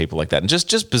biopics on people like that and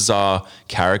just bizarre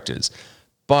characters.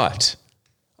 But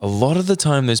a lot of the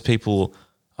time, those people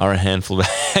are a handful to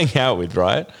hang out with,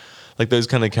 right? Like those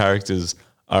kind of characters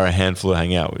are a handful to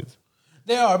hang out with.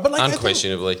 They are, but like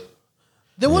Unquestionably.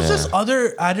 there was this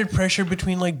other added pressure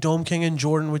between like Dome King and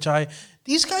Jordan,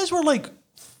 these guys were like,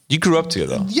 You grew up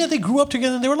together. yeah, they grew up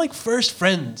together and they were like first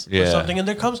friends or Yeah. something. And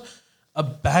there comes a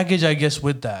baggage, I guess,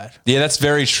 with that. Yeah, that's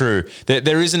very true.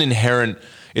 There is an inherent,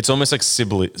 it's almost like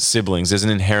siblings. There's an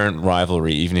inherent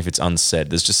rivalry, even if it's unsaid.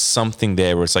 There's just something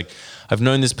there where it's like, I've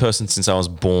known this person since I was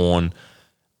born.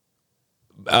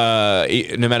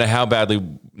 No matter how badly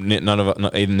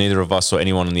neither of us or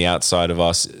anyone on the outside of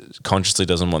us consciously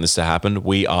doesn't want this to happen,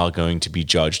 we are going to be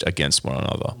judged against one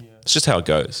another. Yeah. It's just how it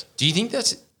goes. Do you think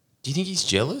he's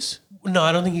jealous? No,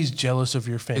 I don't think he's jealous of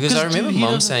your fame. Because I remember dude, he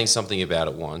Mum doesn't- saying something about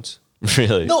it once.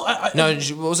 Really? No, No,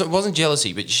 it wasn't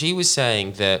jealousy, but she was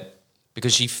saying that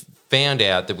because she found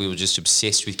out that we were just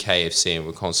obsessed with KFC and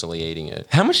we're constantly eating it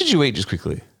How much did you eat just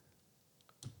quickly?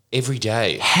 every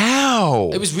day.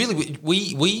 How? It was really we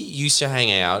used to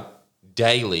hang out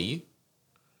daily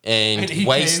and And eat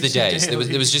waste the KFC days. daily.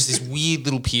 There was just this weird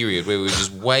little period where we would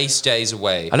just waste days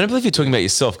away. I don't believe you're talking about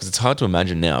yourself because it's hard to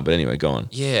imagine now. But anyway, go on.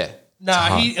 Yeah.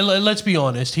 Nah, let's be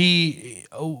honest.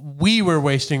 We were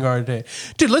wasting our day.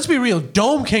 Dude, let's be real.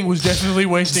 Dome King was definitely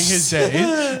wasting his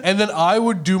day. And then I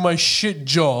would do my shit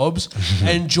jobs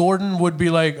and Jordan would be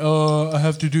like, I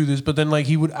have to do this. But then like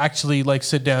he would actually like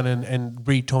sit down and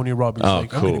read Tony Robbins. Oh,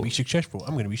 like, I'm going to cool. be successful.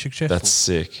 I'm going to be successful. That's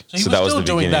sick. so he was that was still the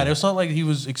doing beginning. that. It's not like he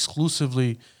was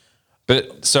exclusively...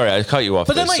 But sorry, I cut you off.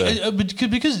 But then, there, like, so-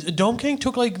 because Dome King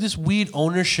took like this weird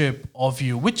ownership of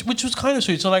you, which was kind of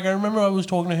sweet. So, like, I remember I was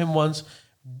talking to him once,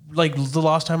 like the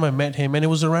last time I met him, and it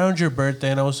was around your birthday,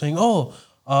 and I was saying, "Oh,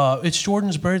 it's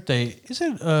Jordan's birthday. Is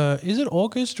it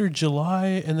August or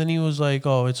July?" And then he was like,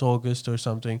 "Oh, it's August or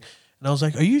something." And I was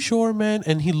like, "Are you sure, man?"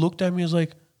 And he looked at me and was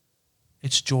like,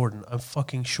 "It's Jordan. I'm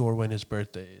fucking sure when his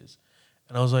birthday is."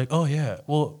 And I was like, "Oh yeah,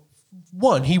 well."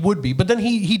 One, he would be, but then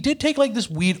he did take like this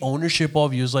weird ownership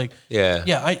of you. It's like, Yeah.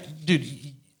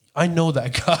 I know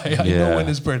that guy. I know when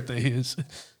his birthday is.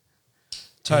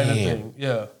 Kind of Damn. thing.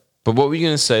 Yeah. But what were you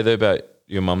going to say though about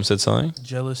your mum said something?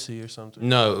 Jealousy or something.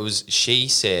 No, it was she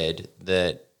said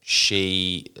that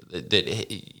she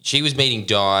was meeting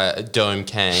Dome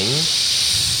Kang.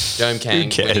 Dome Kang. Who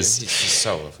cares? He's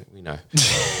so we know.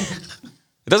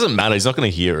 It doesn't matter. He's not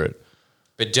going to hear it.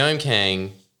 But Dome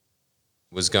Kang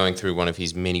was going through one of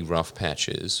his many rough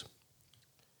patches.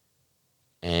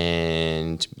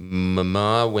 And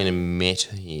Mama went and met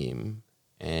him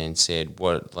and said,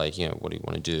 what do you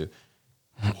want to do?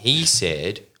 He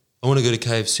said, I want to go to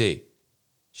KFC.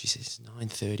 She says, it's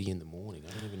 9:30 in the morning.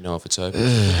 I don't even know if it's open.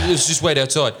 Let's just wait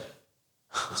outside.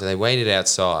 And so they waited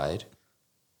outside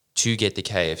to get the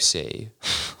KFC.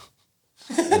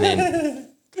 And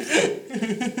then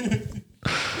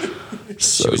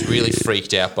she was really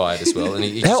freaked out by it as well. And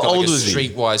he How just got old like a was he?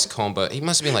 streetwise combo. He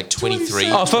must have been like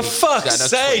 23. Oh, for fuck's No,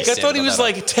 sake. I 27, thought he was don't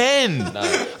like 10.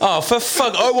 Oh, for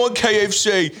fuck. I want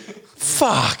KFC.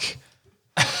 Fuck.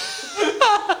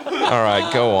 All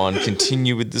right, go on.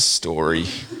 Continue with the story.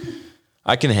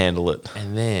 I can handle it.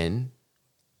 And then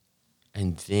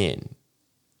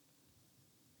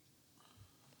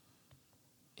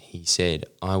he said,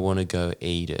 I want to go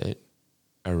eat it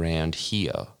around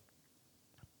here.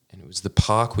 And it was the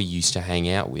park we used to hang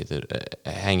out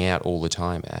all the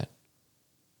time at,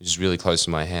 which is really close to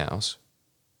my house.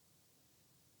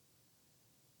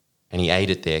 And he ate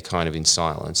it there kind of in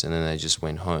silence, and then they just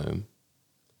went home.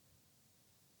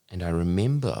 And I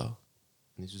remember,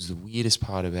 and this was the weirdest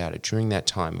part about it, during that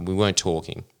time, and we weren't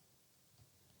talking.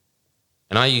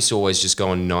 And I used to always just go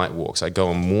on night walks. I'd go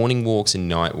on morning walks and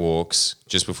night walks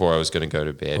just before I was going to go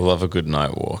to bed. I love a good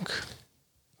night walk.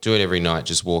 Do it every night,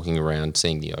 just walking around,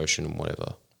 seeing the ocean and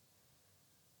whatever.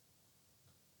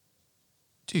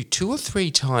 Dude, 2 or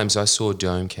 3 times I saw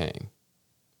Dome King.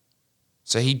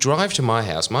 So he'd drive to my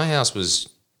house. My house was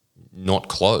not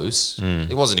close.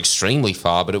 It wasn't extremely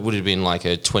far, but it would have been like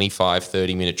a 25,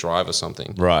 30-minute drive or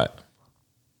something. Right.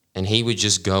 And he would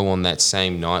just go on that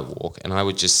same night walk, and I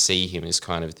would just see him as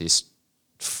kind of this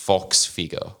fox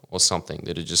figure or something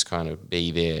that would just kind of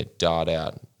be there, dart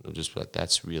out. I'd just be like,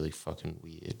 that's really fucking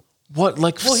weird. What,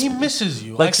 like... Well, he misses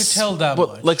you. I could tell that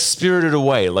much. Like spirited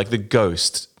away, like the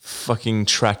ghost fucking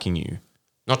tracking you.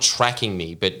 Not tracking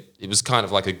me, but it was kind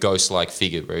of like a ghost-like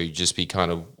figure where he'd just be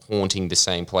kind of haunting the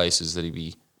same places that he'd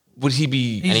be. would he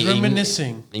be? He's he-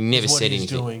 reminiscing. he never is what said he's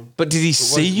anything. Doing. But did he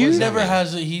see what you? does He that never mean?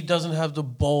 has. He doesn't have the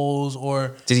balls,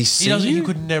 or Did he see doesn't. you? He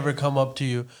could never come up to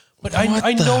you. But What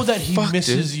I know the that he fuck,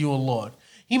 misses dude? you a lot.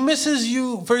 He misses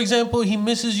you. For example, he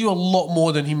misses you a lot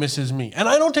more than he misses me, and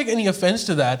I don't take any offense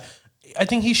to that. I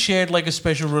think he shared like a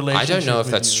special I relationship. don't know if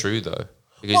with that's you. true though,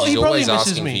 because Well, he's he probably always misses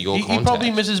asking me. for your He contact.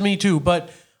 probably misses me too. But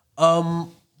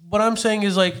what I'm saying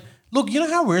is like, look, you know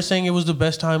how we're saying it was the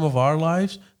best time of our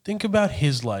lives? Think about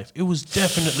his life. It was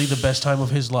definitely the best time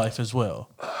of his life as well.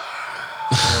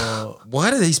 Why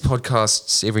do these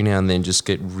podcasts every now and then just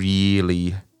get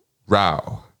really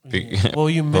raw? Well,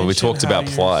 you mentioned we talked how about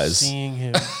you're Plies. Seeing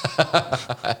him.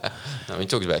 I mean,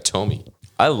 talking about Tommy.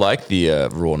 I like the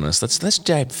rawness. Let's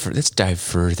dive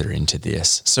further into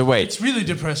this. So wait, It's really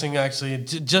depressing, actually.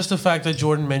 Just the fact that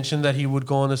Jordan mentioned that he would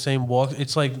go on the same walk,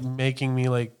 it's like making me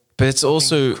like. but it's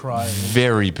also cry.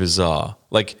 very bizarre.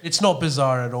 Like It's not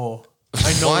bizarre at all.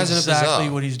 I know Why isn't it exactly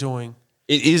bizarre? what he's doing.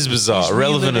 it is bizarre, He's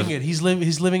irrelevant. reliving it.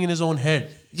 He's living in his own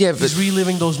head. Yeah, he's but-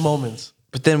 reliving those moments.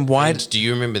 But then why? And do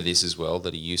you remember this as well?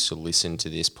 That he used to listen to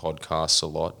this podcast a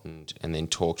lot and then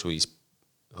talk to his.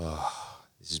 Oh,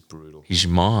 this is brutal. His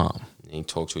mom. And he'd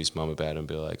talk to his mum about it and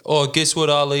be like, "Oh, guess what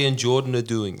Ali and Jordan are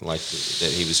doing?" Like that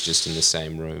he was just in the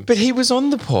same room. But he was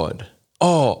on the pod.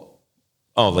 Oh,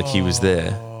 like he was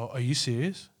there. Are you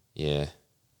serious? Yeah.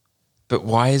 But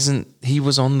why isn't he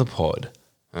was on the pod?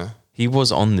 Huh? He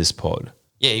was on this pod.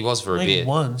 Yeah, he was for a Like bit.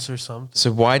 once or something.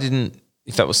 So why didn't?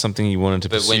 If that was something you wanted to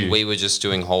But pursue, when we were just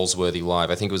doing Holsworthy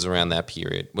Live, I think it was around that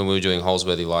period. When we were doing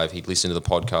Holsworthy Live, he'd listen to the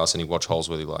podcast and he'd watch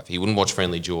Holsworthy Live. He wouldn't watch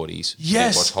Friendly Geordies. He'd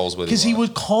Yes, watch Holsworthy because he Live.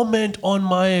 would comment on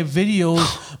my videos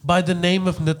by the name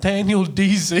of Nathaniel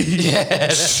DC.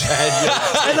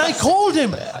 And I called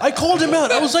him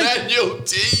out. I was like,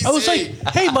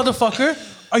 hey, motherfucker,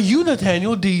 are you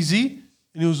Nathaniel Deasy?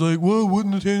 And he was like, well, what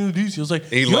Nathaniel Deasy? I was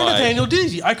like, you're lied. Nathaniel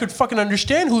Deasy. I could fucking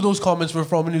understand who those comments were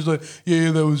from. And he was like,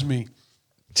 yeah, that was me.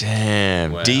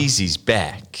 damn, Deezy's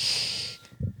back.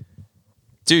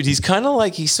 Dude, he's kind of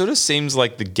like, he sort of seems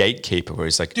like the gatekeeper where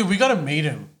he's like, Dude, we got to meet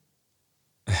him.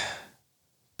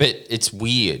 But it's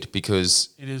weird because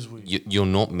It is weird. you're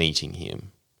not meeting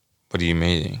him. what are you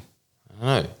meeting?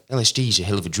 I don't know. LSD's a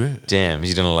hell of a drug. Damn, has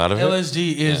he done a lot of it?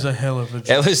 LSD is a hell of a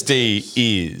drug. LSD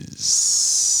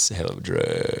is a hell of a drug.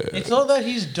 It's not that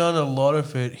he's done a lot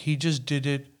of it. He just did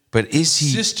it But is he,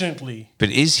 consistently but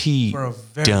is he for a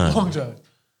very done? long time.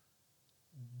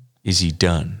 Is he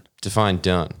done? Define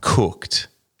done. Cooked?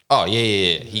 Oh,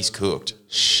 yeah. He's cooked.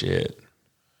 Shit.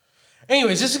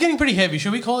 Anyways, this is getting pretty heavy.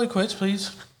 Should we call it quits, please?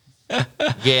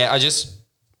 Yeah, I just...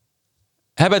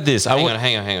 How about this? Hang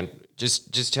on.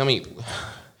 Just tell me,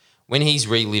 when he's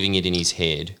reliving it in his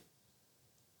head,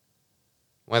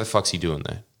 why the fuck's he doing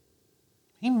that?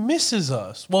 He misses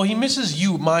us. Well, he misses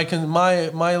you. My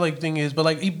like thing is, but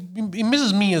like he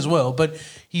misses me as well. But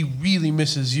he really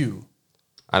misses you.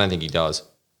 I don't think he does.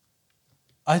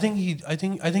 I think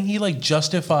he like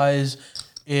justifies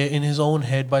it in his own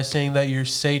head by saying that you're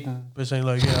Satan, by saying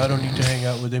like, yeah, I don't need to hang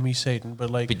out with him. He's Satan. But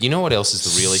like, But you know what else is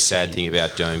the really sad thing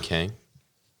about Dome King?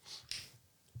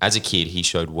 As a kid, he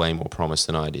showed way more promise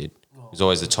than I did. He was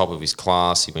always the top of his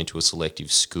class. He went to a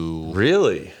selective school.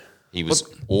 Really? He was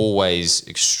always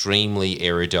extremely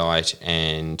erudite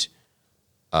and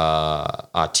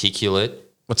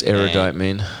articulate, What's erudite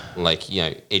mean? like,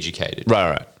 educated.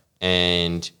 Right.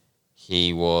 And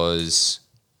he was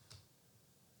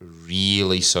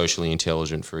really socially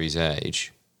intelligent for his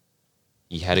age.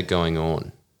 He had it going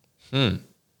on.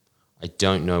 I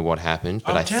don't know what happened,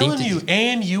 but I'm I think telling that you,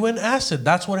 and you and acid.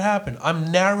 That's what happened.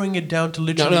 I'm narrowing it down to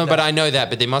literally. No, but that. I know that.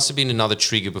 But there must have been another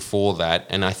trigger before that,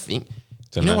 and I think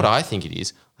you know what I think it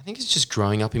is. I think it's just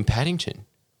growing up in Paddington.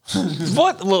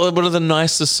 What? What are the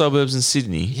nicest suburbs in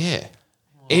Sydney? Yeah,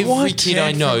 every What? kid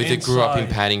I Kid know from that grew up in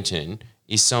inside. Paddington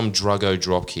is some druggo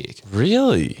dropkick.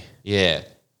 Really? Yeah,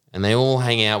 and they all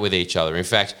hang out with each other. In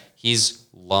fact, his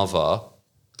lover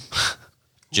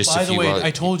just By a the few way, months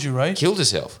I told you, right? killed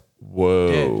herself. Whoa.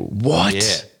 Dead. What?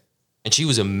 Yeah, and she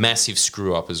was a massive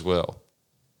screw up as well.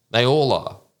 They all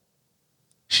are.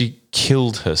 She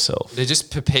killed herself. They're just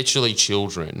perpetually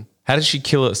children. How did she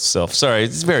kill herself? Sorry,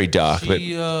 it's very dark, but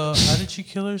She, how did she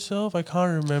kill herself? I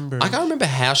can't remember. I can't remember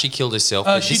how she killed herself,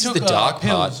 but she this is took, the dark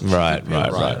pills. part.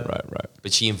 right. Right.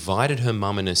 But she invited her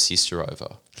mum and her sister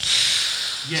over.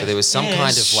 So there was some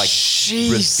kind of like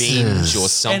revenge or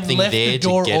something left there the to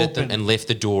door get at them open. and left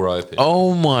the door open.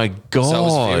 Oh my god. So it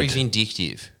was very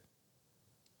vindictive.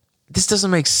 This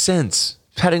doesn't make sense.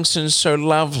 Paddington's so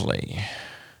lovely.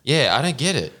 Yeah, I don't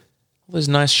get it. All those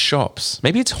nice shops.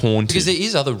 Maybe it's haunted. Because there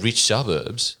is other rich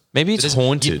suburbs. Maybe But it's there's-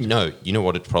 haunted. You know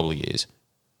what it probably is.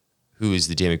 who is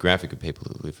the demographic of people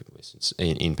that live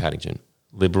in Paddington.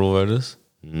 Liberal voters.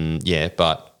 Yeah,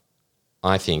 but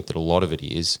I think that a lot of it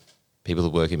is people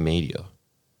that work in media.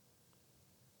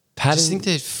 I just think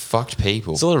they're fucked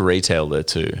people. There's a lot of retail there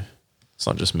too. It's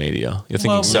not just media. You're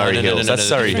thinking Well, Surrey Hills. That's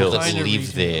Surrey the people Hills. that Kind of live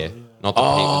retail, there, yeah. not the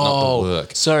people, not the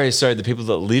work. Sorry. The people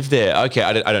that live there. Okay,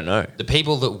 I don't know. The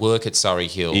people that work at Surrey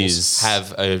Hills Is-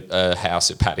 have a house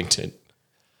at Paddington.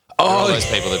 All those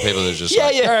people, the people that are just Yeah,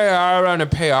 like, yeah. hey, I run a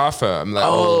PR firm. They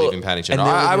all live in Paddington. and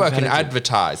they live I in work in Paddington.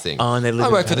 advertising. Oh, and they live I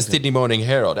in work for the Paddington. Sydney Morning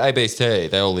Herald, ABC.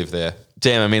 They all live there.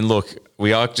 Damn, I mean, look,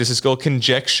 we are just, it's called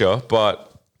conjecture,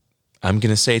 but I'm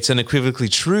going to say it's unequivocally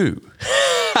true.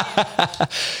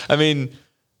 I mean,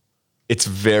 it's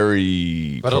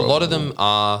very... But a lot of them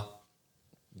are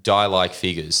die-like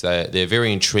figures. They're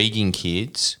very intriguing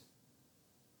kids.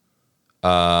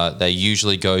 They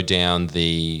usually go down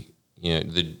the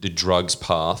drugs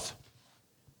path,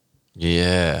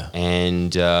 Yeah.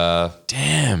 and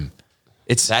Damn.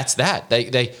 that's that.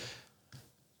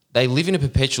 They live in a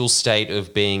perpetual state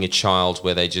of being a child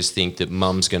where they just think that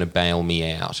mum's going to bail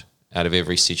me out of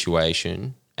every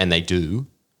situation, and they do.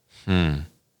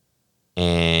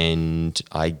 And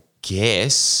I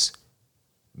guess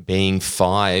being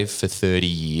 5 for 30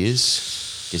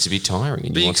 years gets a bit tiring,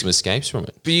 and you want some escapes from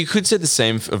it. But you could say the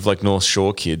same of like North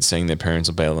Shore kids saying their parents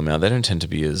will bail them out. They don't tend to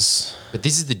be as... But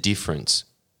this is the difference.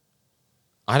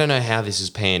 I don't know how this has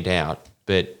panned out,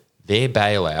 but their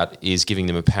bailout is giving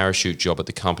them a parachute job at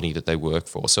the company that they work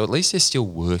for. So at least they're still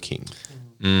working.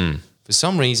 For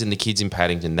some reason, the kids in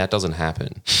Paddington, that doesn't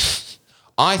happen.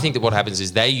 I think that what happens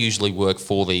is they usually work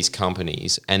for these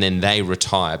companies and then they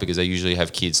retire because they usually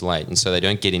have kids late, and so they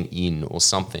don't get an in or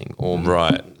something. Or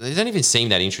Right. They don't even seem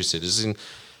that interested.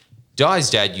 Di's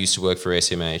dad used to work for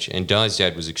SMH, and Di's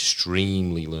dad was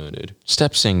extremely learned.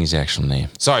 Stop saying his actual name.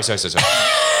 Sorry. It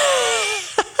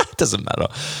doesn't matter.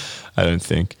 I don't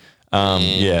think. And-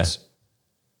 Yeah.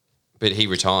 But he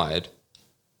retired,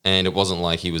 and it wasn't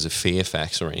like he was a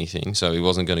Fairfax or anything, so he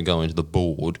wasn't going to go into the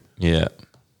board. Yeah.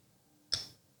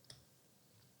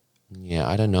 Yeah,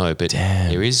 I don't know, but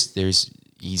Damn.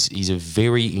 he's a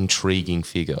very intriguing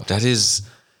figure. That is...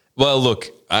 Well, look,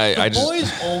 I The just...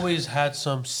 boys always had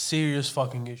some serious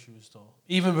fucking issues, though.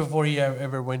 Even before he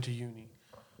ever went to uni,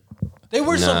 there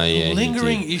were some he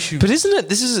lingering did. issues. But isn't it?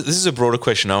 This is a broader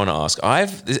question I want to ask. And I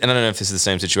don't know if this is the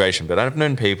same situation, but I've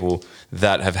known people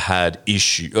that have had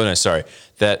issues. Oh no, sorry,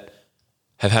 that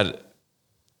have had.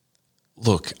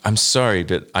 Look, I'm sorry,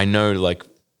 but I know like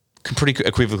pretty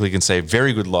equivocally can say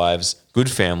very good lives,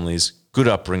 good families, good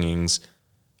upbringings,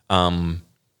 and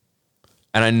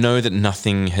I know that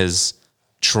nothing has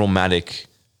traumatic,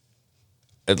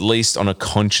 at least on a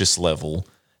conscious level,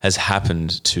 has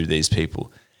happened to these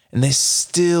people. And they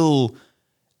still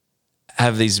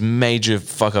have these major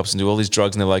fuck ups and do all these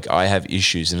drugs, and they're like, I have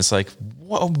issues. And it's like,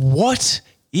 what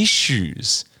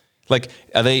issues? Like,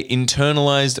 are they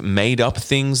internalized, made up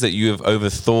things that you have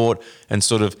overthought and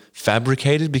sort of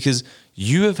fabricated? Because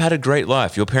you have had a great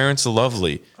life. Your parents are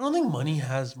lovely. I don't think money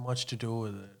has much to do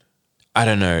with it. I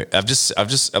don't know. I've just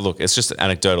look, it's just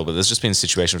anecdotal, but there's just been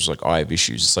situations where it's like, I have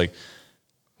issues. It's like,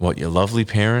 what, your lovely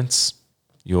parents,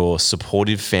 your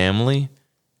supportive family,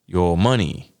 your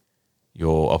money,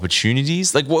 your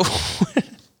opportunities? Like, what?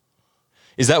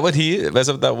 Is that what that's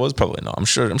what that was? Probably not. I'm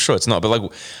sure it's not. But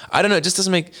like, I don't know. It just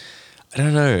doesn't make, I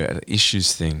don't know, an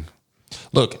issues thing.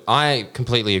 Look, I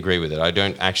completely agree with it. I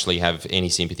don't actually have any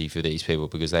sympathy for these people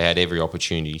because they had every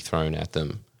opportunity thrown at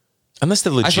them. Unless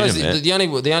they're I suppose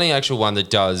legitimate. the only actual one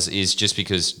that does is just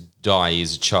because Di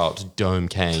is a child. Dome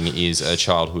Kang is a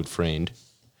childhood friend.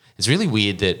 It's really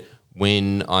weird that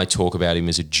when I talk about him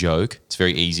as a joke, it's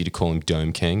very easy to call him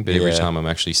Dome King, but every Yeah. time I'm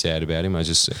actually sad about him, I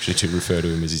just actually do refer to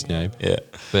him as his name. Yeah.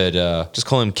 But Just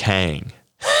call him Kang.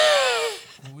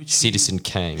 Citizen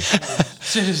Kang.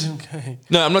 Citizen Kane.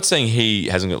 No, I'm not saying he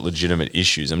hasn't got legitimate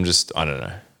issues. I'm just, I don't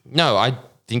know. No, I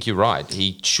think you're right.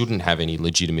 He shouldn't have any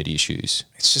legitimate issues.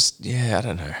 It's just, yeah, I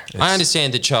don't know. I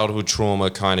understand that childhood trauma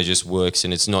kind of just works,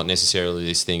 and it's not necessarily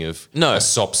this thing of No. a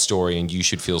sob story and you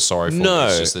should feel sorry for No. it.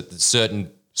 It's just that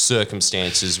certain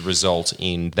circumstances result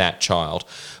in that child.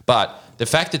 But the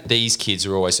fact that these kids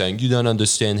are always saying, you don't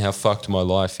understand how fucked my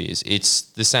life is, it's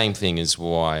the same thing as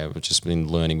why I've just been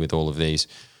learning with all of these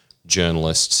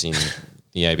journalists in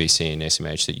the ABC and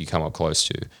SMH that you come up close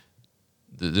to.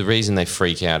 The reason they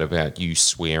freak out about you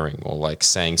swearing or like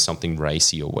saying something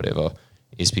racy or whatever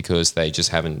is because they just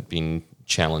haven't been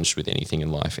challenged with anything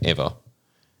in life ever.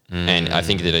 And I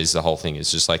think that is the whole thing.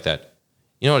 It's just like that.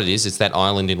 You know what it is? It's that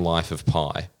island in life of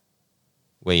Pi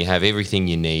where you have everything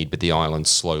you need, but the island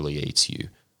slowly eats you.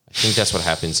 I think that's what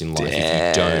happens in life if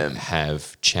you don't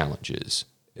have challenges.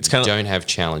 It's If you kinda- don't have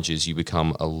challenges, you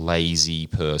become a lazy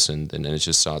person, and then it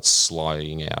just starts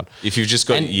sliding out. If you've just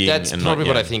got And yin that's and probably not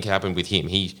what I yang. think happened with him.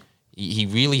 He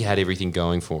really had everything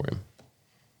going for him.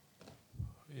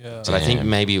 Yeah. But I think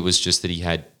maybe it was just that he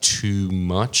had too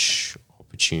much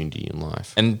opportunity in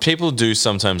life. And people do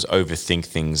sometimes overthink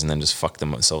things and then just fuck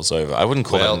themselves over. I wouldn't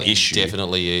call Well, that an he's issue.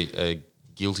 definitely a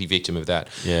guilty victim of that.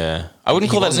 Yeah, I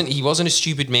wouldn't call that. He wasn't a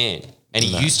stupid man, and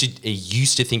he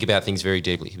used to think about things very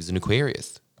deeply. He was an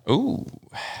Aquarius. Ooh,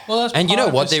 Well, that's And you part know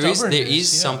of what? his There is stubbornness, yeah.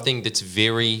 something that's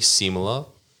very similar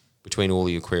between all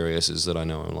the Aquariuses that I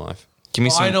know in life. give me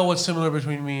Well, some. I know what's similar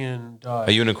between me and Di. Are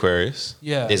you an Aquarius?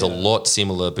 Yeah. There's yeah. a lot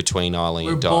similar between Eileen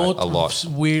We're and Di. both A lot.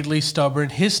 weirdly stubborn.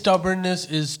 His stubbornness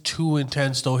is too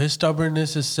intense, though. His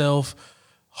stubbornness is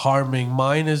self-harming.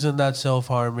 Mine isn't that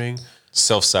self-harming.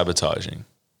 Self-sabotaging,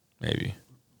 maybe.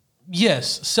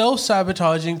 Yes,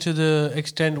 self-sabotaging to the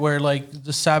extent where like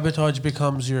the sabotage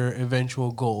becomes your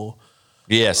eventual goal.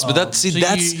 Yes, but that's so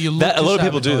that's you look that. A to lot of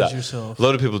people do sabotage that. yourself. A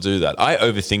lot of people do that. I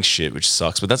overthink shit, which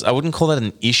sucks. But that's I wouldn't call that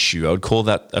an issue. I would call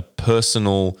that a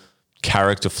personal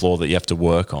character flaw that you have to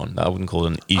work on. I wouldn't call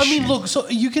it an issue. I mean, look. So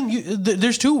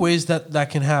there's two ways that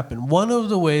can happen. One of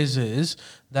the ways is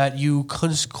that you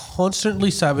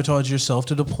constantly sabotage yourself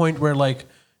to the point where like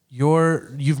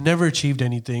you've never achieved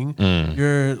anything.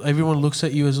 Everyone looks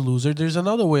at you as a loser. There's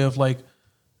another way of like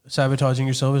sabotaging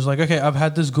yourself is like, okay, I've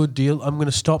had this good deal. I'm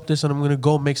gonna stop this and I'm gonna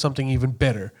go make something even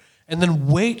better. And then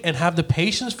wait and have the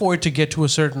patience for it to get to a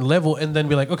certain level and then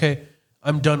be like, okay,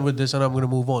 I'm done with this and I'm gonna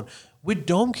move on. With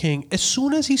Dome King, as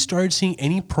soon as he started seeing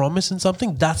any promise in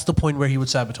something, that's the point where he would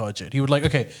sabotage it. He would like,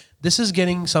 okay, this is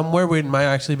getting somewhere where it might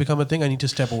actually become a thing. I need to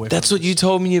step away that's from what you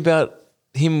told me about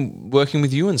him working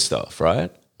with you and stuff,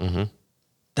 right? Mm-hmm.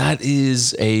 That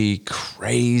is a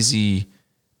crazy.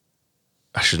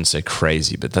 I shouldn't say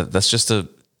crazy, but that's just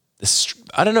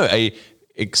I don't know, a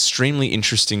extremely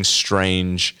interesting,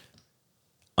 strange,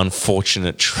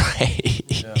 unfortunate trait.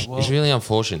 It's really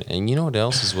unfortunate. And you know what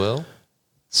else as well?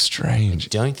 Strange.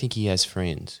 Don't think he has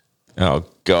friends. Oh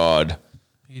God,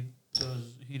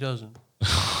 He doesn't.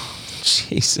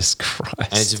 Jesus Christ!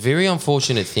 And it's a very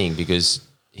unfortunate thing because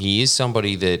he is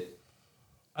somebody that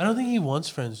I don't think he wants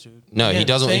friends, dude. No, he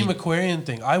doesn't- Same he- Aquarian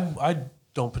thing. I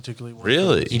don't particularly want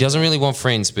Really? he doesn't really want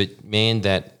friends. But man,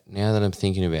 that now that I'm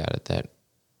thinking about it, that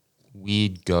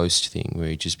weird ghost thing where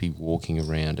he'd just be walking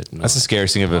around at night. That's the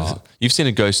scariest thing I've ever. You've seen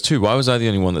a ghost too. Why was I the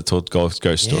only one that told ghost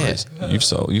Yeah. stories?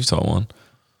 You've told one.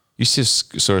 You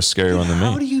saw a scary one than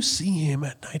How do me. you see him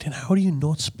at night and how do you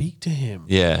not speak to him?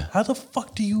 Yeah, How the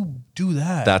fuck do you do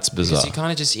that? that's Because bizarre. you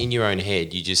kind of just in your own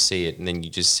head, you just see it, and then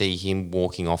you just see him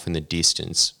walking off in the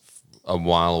distance a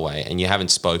while away, and you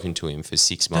haven't spoken to him for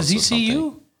 6 months. Does he or see something.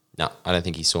 you? No, I don't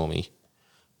think he saw me,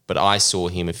 but I saw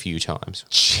him a few times.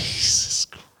 Jesus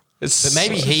Christ. It's But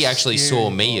maybe he actually saw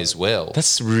scary, me as well.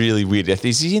 That's really weird.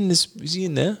 Is he in this? Is he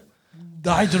in there?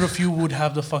 Neither of you would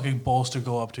have the fucking balls to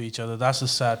go up to each other. That's the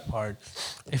sad part.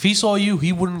 If he saw you,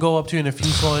 he wouldn't go up to you, and if you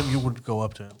saw him, you wouldn't go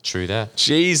up to him. True that.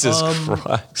 Jesus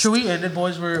Christ. Should we end it,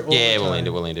 boys? We're over Yeah, we'll time. end it.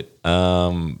 We'll end it.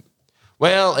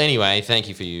 Well, anyway, thank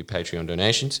you for your Patreon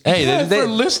donations. Hey, Yeah, they, for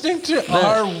listening to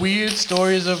our weird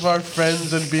stories of our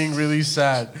friends and being really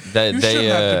sad. They- you they,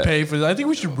 shouldn't have to uh, pay for this. I think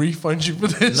we should refund you for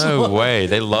this. no one. way.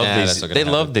 They love Nah, these. that's not gonna They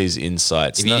happen. love these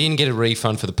insights. If you didn't get a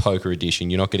refund for the poker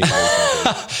edition, you're not getting a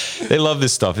refund. They love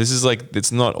this stuff. This is like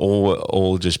it's not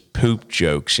all just poop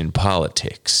jokes in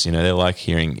politics. You know, they like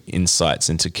hearing insights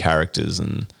into characters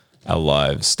and our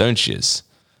lives, don't yous?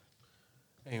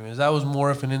 Anyways, that was more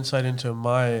of an insight into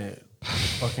my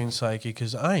fucking psyche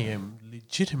because I am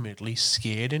legitimately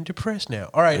scared and depressed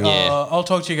now. All right, Yeah. I'll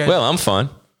talk to you guys. Well, I'm fine.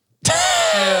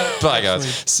 Bye,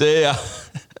 guys. See ya.